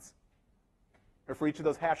signs? Or for each of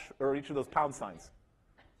those hash, or each of those pound signs?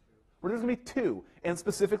 Well, there's going to be 2. And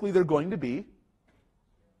specifically, they're going to be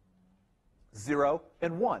 0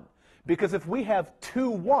 and 1. Because if we have 2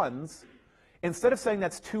 ones, instead of saying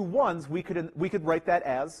that's 2 ones, we could write that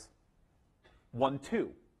as 1 2. And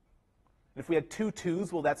if we had 2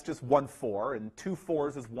 2s, well, that's just 1 4, and 2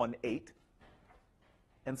 4s is 1 8,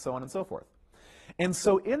 and so on and so forth. And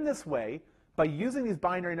so in this way, by using these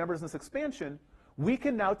binary numbers in this expansion, we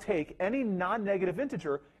can now take any non-negative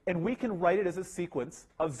integer and we can write it as a sequence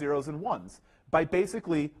of zeros and ones by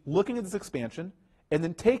basically looking at this expansion and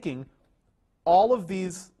then taking all of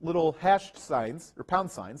these little hash signs, or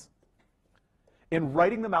pound signs, and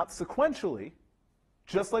writing them out sequentially,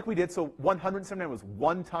 just like we did. So 179 was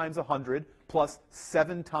 1 times 100 plus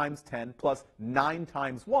 7 times 10 plus 9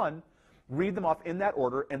 times 1. Read them off in that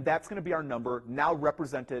order, and that's going to be our number now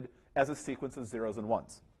represented as a sequence of zeros and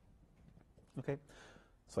ones. Okay,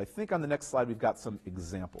 so I think on the next slide we've got some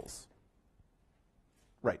examples.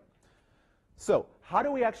 Right. So how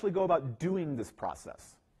do we actually go about doing this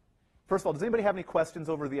process? First of all, does anybody have any questions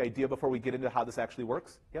over the idea before we get into how this actually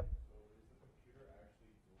works? Yep.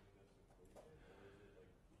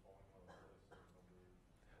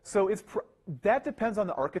 So it's that depends on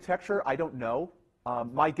the architecture. I don't know.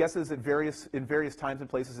 My guess is in various times and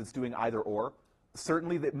places it's doing either or.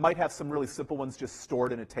 Certainly, it might have some really simple ones just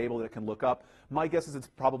stored in a table that it can look up. My guess is it's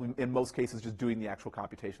probably, in most cases, just doing the actual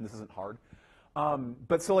computation. This isn't hard.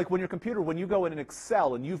 But so like when your computer, when you go in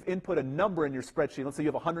Excel and you've input a number in your spreadsheet, let's say you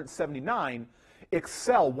have 179,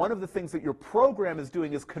 Excel, one of the things that your program is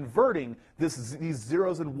doing is converting these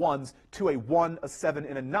zeros and ones to a 1, a 7,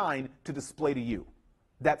 and a 9 to display to you.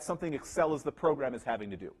 That's something Excel as the program is having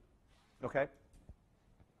to do. Okay?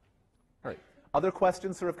 All right. Other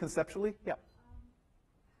questions sort of conceptually? Yeah.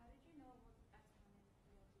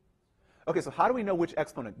 Okay, so how do we know which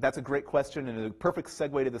exponent? That's a great question and a perfect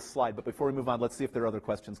segue to this slide. But before we move on, let's see if there are other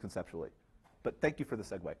questions conceptually. But thank you for the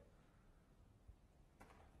segue.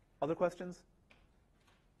 Other questions?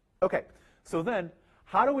 Okay, so then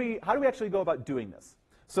how do we actually go about doing this?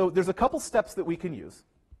 So there's a couple steps that we can use.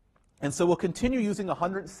 And so we'll continue using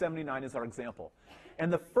 179 as our example.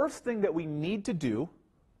 And the first thing that we need to do,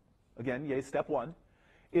 again, yay, step one,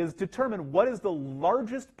 is determine what is the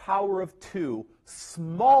largest power of 2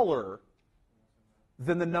 smaller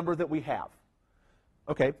than the number that we have.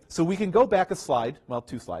 Okay, so we can go back a slide, well,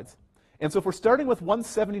 2 slides. And so if we're starting with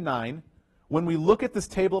 179, when we look at this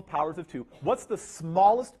table of powers of 2, what's the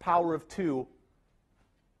smallest power of 2,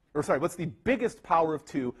 or sorry, what's the biggest power of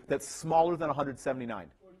 2 that's smaller than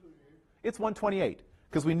 179? It's 128,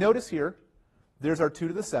 because we notice here, there's our 2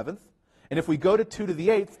 to the 7th, and if we go to 2 to the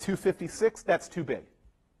 8th, 256, that's too big.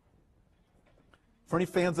 For any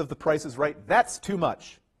fans of The Price is Right, that's too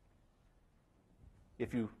much.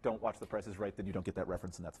 If you don't watch The Price is Right, then you don't get that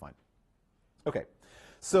reference, and that's fine. Okay,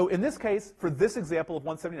 so in this case, for this example of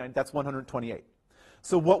 179, that's 128.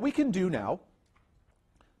 So what we can do now,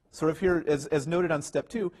 sort of here as noted on step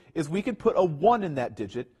 2, is we can put a 1 in that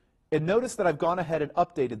digit, and notice that I've gone ahead and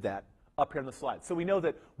updated that up here on the slide. So we know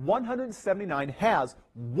that 179 has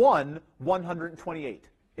 128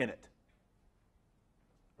 in it.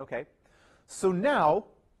 Okay, so now,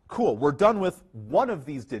 cool, we're done with one of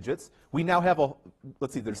these digits. We now have a,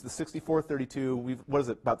 let's see, there's the 64, 32, what is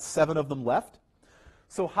it, about 7 of them left.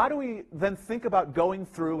 So how do we then think about going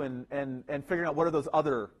through and figuring out what are those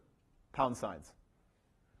other pound signs?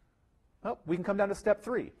 Well, we can come down to step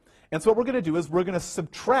 3. And so what we're going to do is we're going to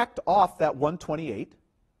subtract off that 128.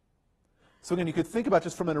 So again, you could think about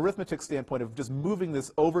just from an arithmetic standpoint of just moving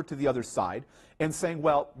this over to the other side and saying,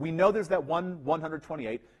 well, we know there's that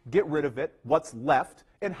 128. Get rid of it. What's left?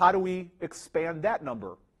 And how do we expand that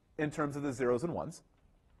number in terms of the zeros and ones?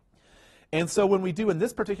 And so when we do in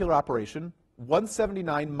this particular operation,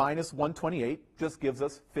 179 minus 128 just gives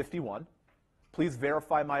us 51. Please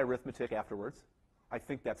verify my arithmetic afterwards. I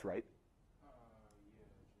think that's right.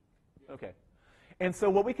 Okay. And so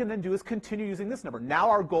what we can then do is continue using this number. Now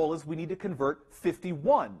our goal is we need to convert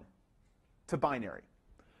 51 to binary.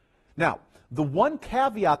 Now, the one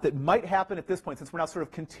caveat that might happen at this point, since we're now sort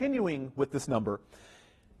of continuing with this number,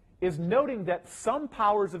 is noting that some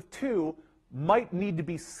powers of 2 might need to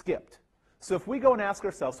be skipped. So if we go and ask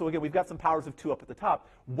ourselves, so again, we've got some powers of 2 up at the top,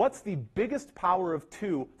 what's the biggest power of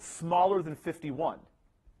 2 smaller than 51?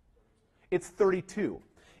 It's 32.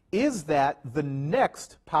 Is that the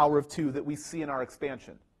next power of 2 that we see in our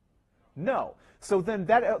expansion? No. So then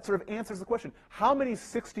that sort of answers the question. How many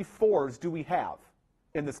 64s do we have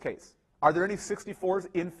in this case? Are there any 64s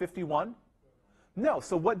in 51? No.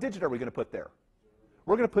 So what digit are we going to put there?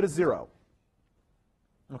 We're going to put a 0.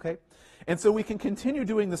 Okay? And so we can continue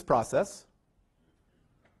doing this process,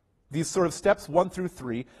 these sort of steps 1 through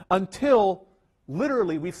 3, until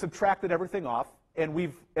literally we've subtracted everything off.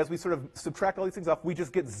 And as we sort of subtract all these things off, we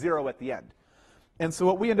just get 0 at the end. And so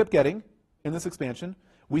what we end up getting in this expansion,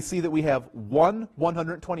 we see that we have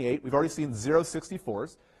 128. We've already seen 0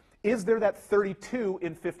 64s. Is there that 32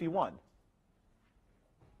 in 51?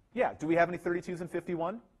 Yeah. Do we have any 32s in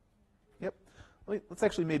 51? Yep. Let's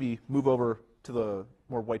actually maybe move over to the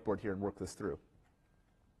more whiteboard here and work this through.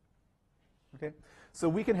 Okay. So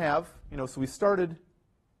we can have, so we started.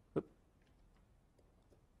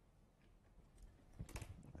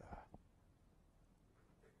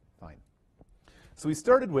 So we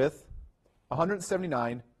started with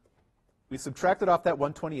 179, we subtracted off that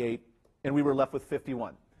 128, and we were left with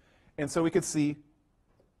 51. And so we could see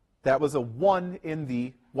that was a 1 in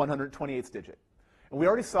the 128th digit. And we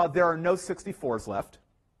already saw there are no 64s left,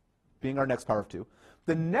 being our next power of 2.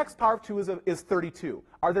 The next power of 2 is 32.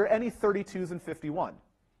 Are there any 32s in 51?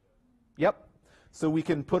 Yep. So we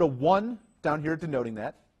can put a 1 down here denoting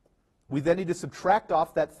that. We then need to subtract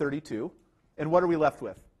off that 32. And what are we left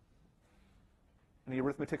with? Any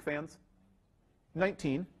arithmetic fans?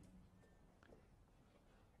 19.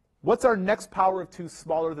 What's our next power of 2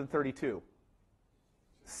 smaller than 32?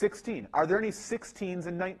 16. Are there any 16s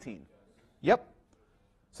in 19? Yep.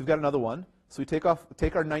 So we've got another one. So we take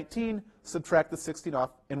our 19, subtract the 16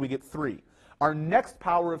 off, and we get 3. Our next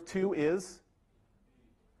power of 2 is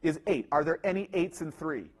 8. Are there any 8s in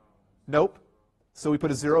 3? Nope. So we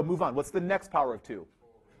put a 0, move on. What's the next power of 2?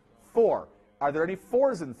 4. Are there any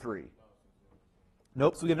 4s in 3?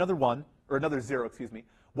 Nope, so we get another 1, or another 0, excuse me.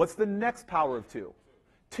 What's the next power of 2?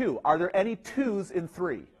 2. Are there any 2s in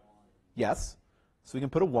 3? Yes. So we can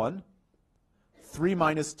put a 1. 3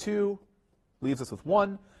 minus 2 leaves us with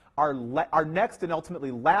 1. Our next and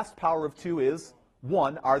ultimately last power of 2 is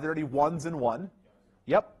 1. Are there any 1s in 1?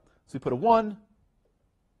 Yep. So we put a 1.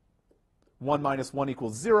 1 minus 1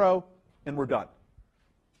 equals 0, and we're done.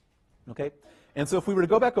 Okay? And so if we were to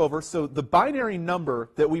go back over, so the binary number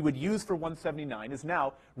that we would use for 179 is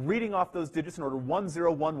now reading off those digits in order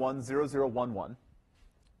 1011, 0011.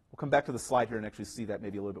 We'll come back to the slide here and actually see that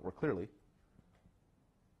maybe a little bit more clearly.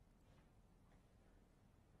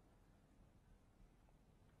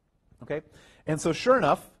 Okay, and so sure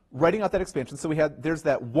enough, writing out that expansion, so there's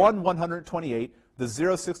that 128, the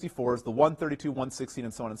 064s, the 132, 116,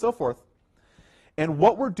 and so on and so forth. And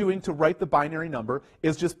what we're doing to write the binary number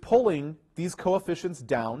is just pulling these coefficients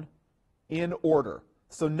down in order.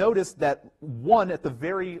 So notice that 1 at the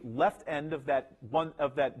very left end of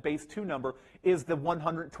that base 2 number is the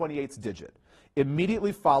 128th digit,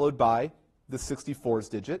 immediately followed by the 64's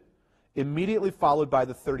digit, immediately followed by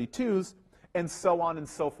the 32's, and so on and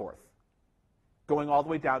so forth, going all the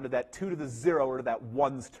way down to that 2 to the 0 or to that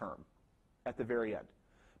 1's term at the very end.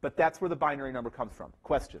 But that's where the binary number comes from.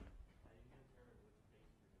 Question?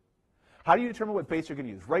 How do you determine what base you're going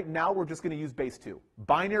to use? Right now, we're just going to use base 2.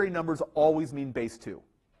 Binary numbers always mean base 2.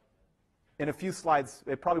 In a few slides,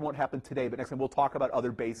 it probably won't happen today, but next time we'll talk about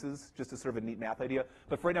other bases, just as sort of a neat math idea.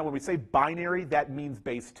 But for right now, when we say binary, that means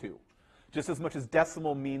base 2, just as much as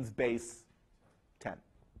decimal means base 10.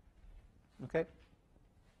 Okay?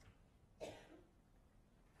 So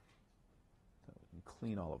we can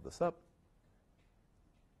clean all of this up.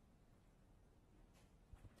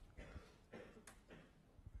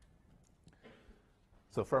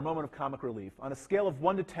 So for a moment of comic relief, on a scale of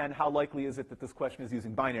 1 to 10, how likely is it that this question is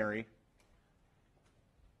using binary?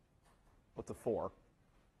 What's a 4?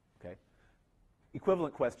 Okay.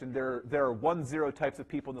 Equivalent question, there are 1-0 types of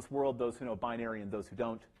people in this world, those who know binary and those who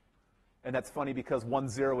don't. And that's funny because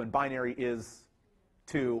 1-0 in binary is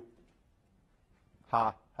 2.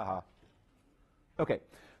 Ha, ha, ha. Okay,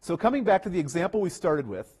 so coming back to the example we started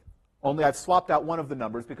with, only I've swapped out one of the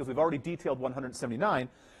numbers because we've already detailed 179.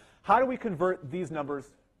 How do we convert these numbers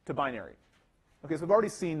to binary? Okay, so we've already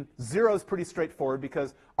seen 0 is pretty straightforward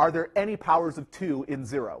because are there any powers of 2 in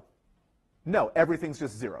 0? No, everything's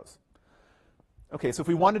just zeros. Okay, so if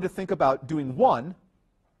we wanted to think about doing 1,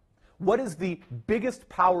 what is the biggest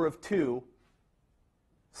power of 2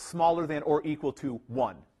 smaller than or equal to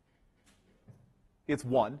 1? It's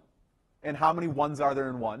 1. And how many 1s are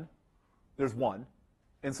there in 1? There's 1.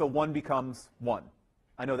 And so 1 becomes 1.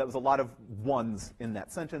 I know that was a lot of 1s in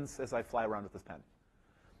that sentence as I fly around with this pen.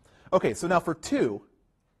 Okay, so now for 2,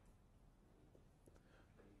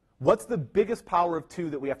 what's the biggest power of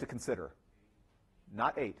 2 that we have to consider?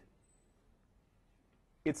 Not 8.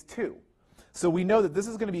 It's 2. So we know that this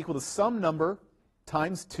is going to be equal to some number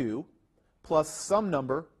times 2 plus some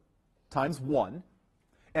number times 1.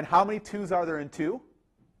 And how many 2's are there in 2?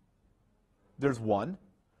 There's 1.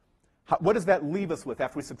 What does that leave us with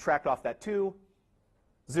after we subtract off that 2?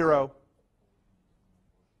 0.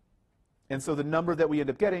 And so the number that we end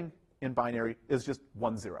up getting in binary is just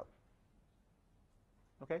 1, 0.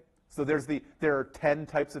 Okay? So there are 10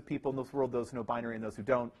 types of people in this world, those who know binary and those who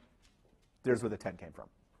don't. There's where the 10 came from.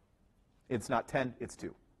 It's not 10, it's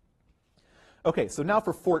 2. Okay, so now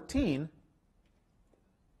for 14, I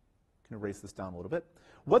can erase this down a little bit.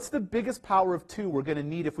 What's the biggest power of 2 we're going to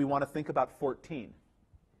need if we want to think about 14?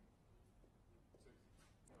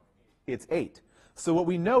 It's 8. So what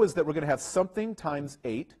we know is that we're going to have something times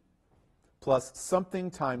 8 plus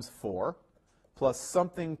something times 4 plus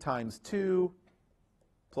something times 2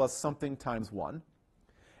 plus something times 1.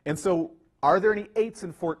 And so are there any 8's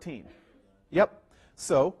in 14? Yep.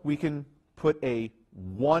 So we can put a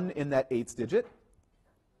 1 in that 8's digit.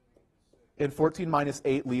 And 14 minus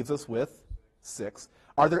 8 leaves us with 6.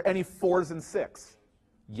 Are there any 4's in 6?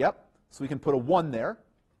 Yep. So we can put a 1 there.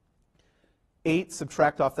 8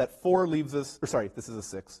 subtract off that 4 leaves us, or sorry, this is a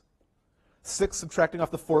 6. 6 subtracting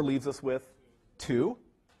off the 4 leaves us with 2.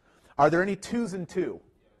 Are there any 2's in 2?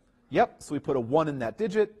 Yep, so we put a 1 in that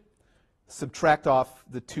digit, subtract off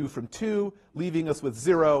the 2 from 2, leaving us with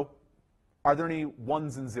 0. Are there any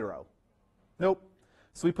 1's in 0? Nope.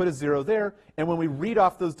 So we put a 0 there, and when we read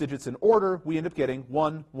off those digits in order, we end up getting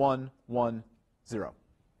 1, 1, 1, 0.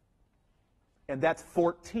 And that's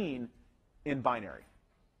 14 in binary.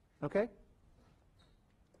 Okay?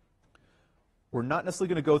 We're not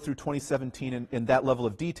necessarily going to go through 2017 in that level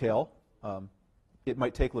of detail. It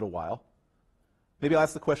might take a little while. Maybe I'll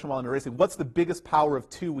ask the question while I'm erasing. What's the biggest power of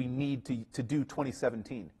 2 we need to do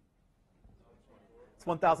 2017? It's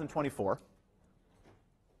 1024.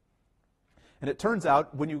 And it turns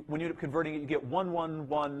out, when you end up converting it, you get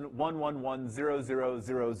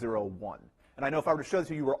 111,111,00001. And I know if I were to show this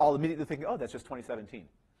to you, you were all immediately thinking, oh, that's just 2017.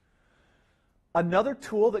 Another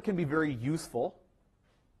tool that can be very useful.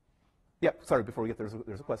 Yeah, sorry, before we get there,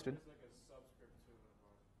 there's a question.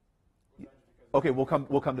 Okay, we'll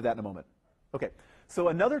come to that in a moment. Okay, so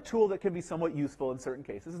another tool that can be somewhat useful in certain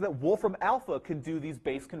cases is that Wolfram Alpha can do these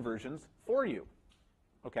base conversions for you.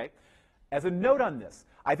 Okay, as a note on this,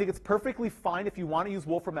 I think it's perfectly fine if you want to use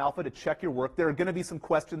Wolfram Alpha to check your work. There are going to be some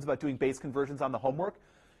questions about doing base conversions on the homework.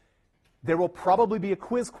 There will probably be a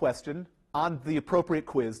quiz question on the appropriate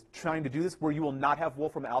quiz trying to do this where you will not have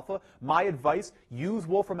Wolfram Alpha. My advice, use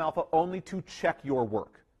Wolfram Alpha only to check your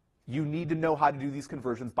work. You need to know how to do these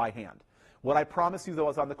conversions by hand. What I promise you, though,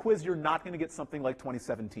 is on the quiz, you're not going to get something like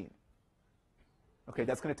 2017. Okay,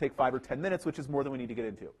 that's going to take 5 or 10 minutes, which is more than we need to get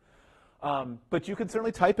into. But you can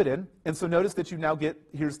certainly type it in. And so notice that you now get,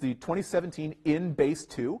 here's the 2017 in base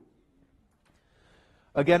 2.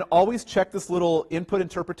 Again, always check this little input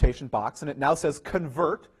interpretation box, and it now says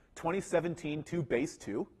convert 2017 to base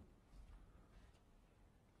 2.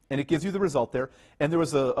 And it gives you the result there. And there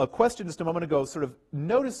was a question just a moment ago sort of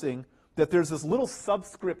noticing that there's this little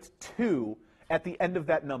subscript 2 at the end of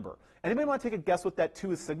that number. Anybody want to take a guess what that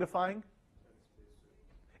 2 is signifying?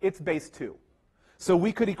 It's base 2. So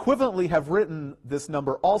we could equivalently have written this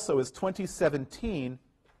number also as 2017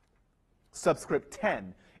 subscript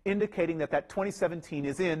 10, indicating that that 2017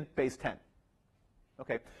 is in base 10.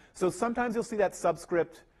 Okay, so sometimes you'll see that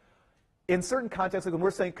subscript in certain contexts, like when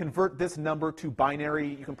we're saying convert this number to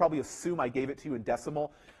binary, you can probably assume I gave it to you in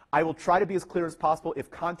decimal. I will try to be as clear as possible.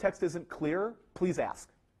 If context isn't clear, please ask.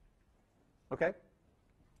 Okay?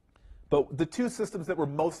 But the two systems that we're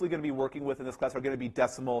mostly going to be working with in this class are going to be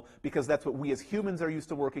decimal, because that's what we as humans are used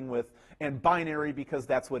to working with, and binary, because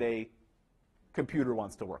that's what a computer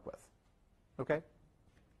wants to work with. Okay?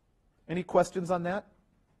 Any questions on that?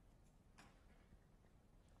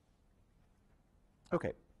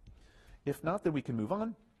 Okay. If not, then we can move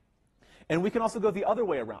on. And we can also go the other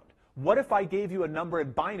way around. What if I gave you a number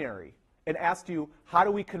in binary and asked you, how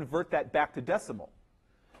do we convert that back to decimal?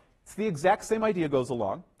 It's the exact same idea goes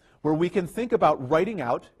along, where we can think about writing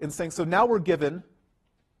out and saying, so now we're given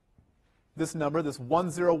this number, this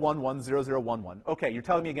 10110011. Okay, you're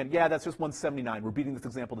telling me again, yeah, that's just 179. We're beating this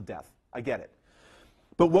example to death. I get it.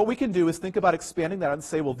 But what we can do is think about expanding that and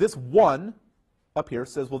say, well, this 1 up here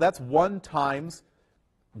says, well, that's 1 times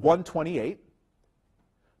 128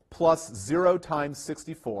 plus 0 times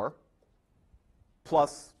 64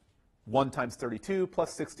 plus 1 times 32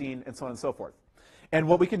 plus 16, and so on and so forth. And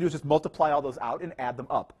what we can do is just multiply all those out and add them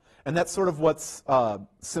up. And that's sort of what's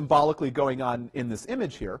symbolically going on in this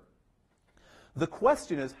image here. The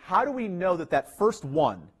question is, how do we know that that first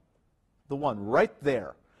 1, the 1 right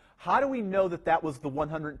there, how do we know that that was the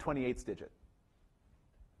 128th digit?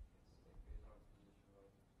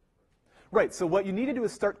 Right, so what you need to do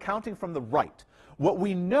is start counting from the right. What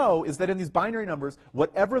we know is that in these binary numbers,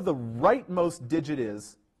 whatever the rightmost digit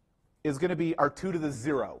is going to be our 2 to the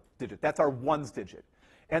 0 digit. That's our ones digit.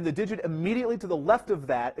 And the digit immediately to the left of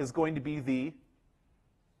that is going to be the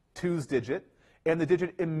 2's digit. And the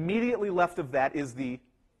digit immediately left of that is the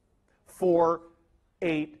 4,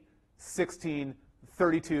 8, 16,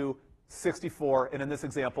 32, 64, and in this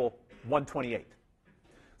example, 128.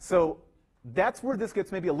 So that's where this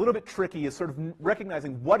gets maybe a little bit tricky, is sort of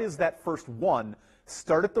recognizing what is that first 1.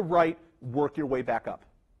 Start at the right, work your way back up.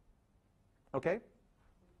 Okay?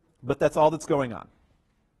 But that's all that's going on.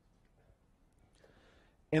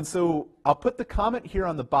 And so I'll put the comment here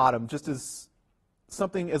on the bottom just as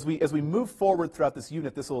something, as we move forward throughout this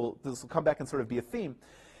unit, this will come back and sort of be a theme.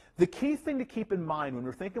 The key thing to keep in mind when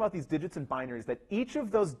we're thinking about these digits and binaries, that each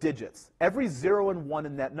of those digits, every 0 and 1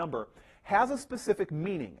 in that number, has a specific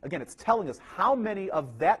meaning. Again, it's telling us how many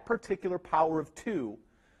of that particular power of 2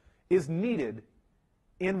 is needed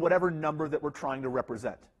in whatever number that we're trying to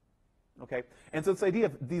represent. Okay? And so this idea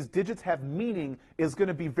of these digits have meaning is going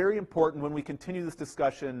to be very important when we continue this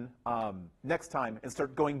discussion next time and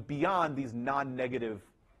start going beyond these non-negative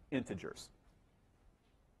integers.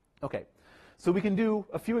 Okay, so we can do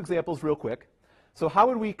a few examples real quick. So how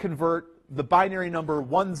would we convert the binary number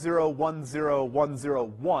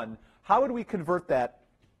 1010101? How would we convert that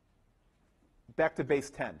back to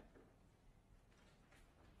base 10?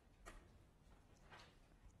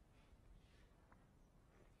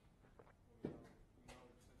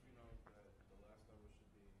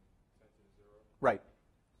 Right.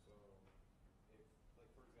 So, if, like,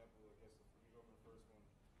 for example, I guess if you go from the first one,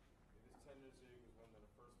 if it's 10 is equal to 1, then the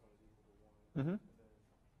first one is equal to 1. Mm-hmm. And then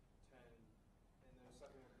 10, and then the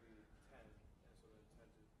second one would be 10. And so then 10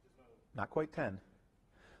 is, there's no... Not quite 10.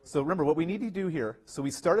 So remember, what we need to do here, so we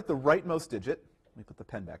start at the rightmost digit. Let me put the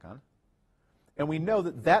pen back on. And we know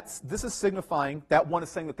that this is signifying, that 1 is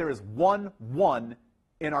saying that there is 1 1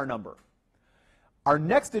 in our number. Our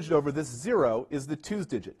next digit over this 0 is the 2's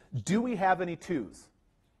digit. Do we have any 2's?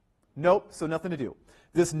 Nope, so nothing to do.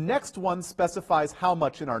 This next one specifies how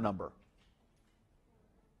much in our number.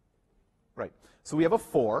 Right. So we have a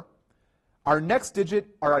 4. Our next digit,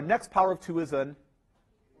 or our next power of 2 is an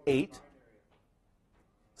 8.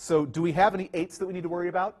 So do we have any 8s that we need to worry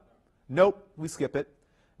about? Nope, we skip it.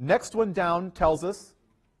 Next one down tells us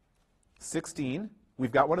 16.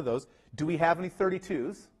 We've got one of those. Do we have any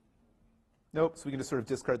 32s? Nope, so we can just sort of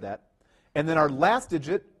discard that. And then our last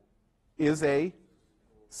digit is a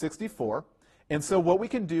 64. And so what we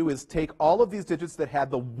can do is take all of these digits that had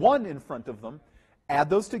the 1 in front of them, add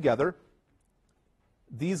those together.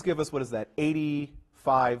 These give us, what is that,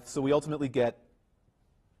 85. So we ultimately get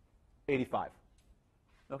 85.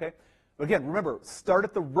 Okay? Again, remember, start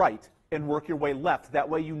at the right and work your way left. That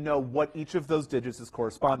way you know what each of those digits is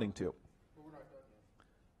corresponding to. But we're not done yet.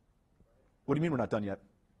 What do you mean we're not done yet?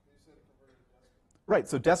 You said it converted to decimal. Right,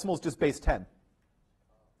 so decimal is just base 10.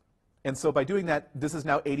 And so by doing that, this is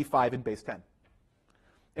now 85 in base 10.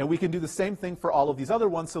 And we can do the same thing for all of these other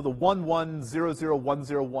ones. So the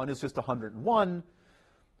 1100101 is just 101.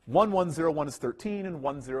 1101 is 13, and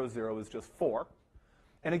 100 is just 4.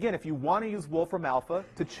 And again, if you want to use Wolfram Alpha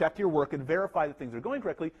to check your work and verify that things are going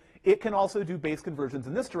correctly, it can also do base conversions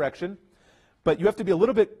in this direction. But you have to be a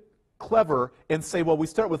little bit clever and say, well, we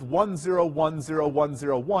start with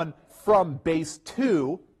 1010101 from base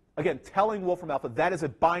 2. Again, telling Wolfram Alpha that is a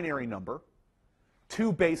binary number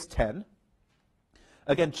to base 10.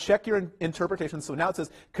 Again, check your interpretation. So now it says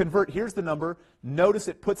convert, here's the number. Notice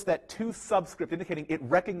it puts that 2 subscript indicating it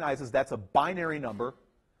recognizes that's a binary number.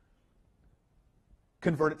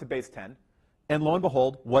 Convert it to base 10. And lo and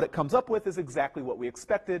behold, what it comes up with is exactly what we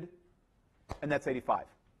expected, and that's 85.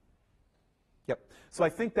 Yep. So I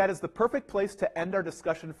think that is the perfect place to end our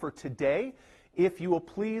discussion for today. If you will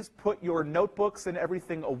please put your notebooks and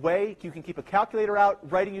everything away. You can keep a calculator out,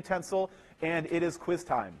 writing utensil, and it is quiz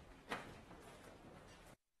time.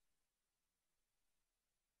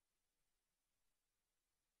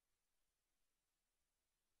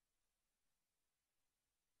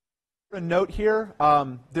 A note here,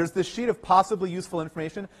 there's this sheet of possibly useful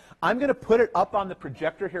information. I'm going to put it up on the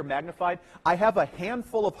projector here magnified. I have a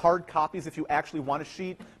handful of hard copies if you actually want a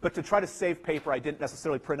sheet, but to try to save paper, I didn't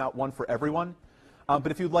necessarily print out one for everyone.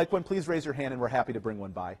 But if you'd like one, please raise your hand and we're happy to bring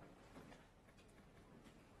one by.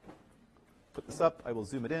 Put this up, I will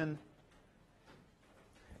zoom it in.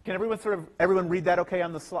 Can everyone read that okay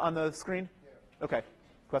on the screen? Yeah. Okay,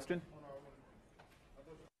 question?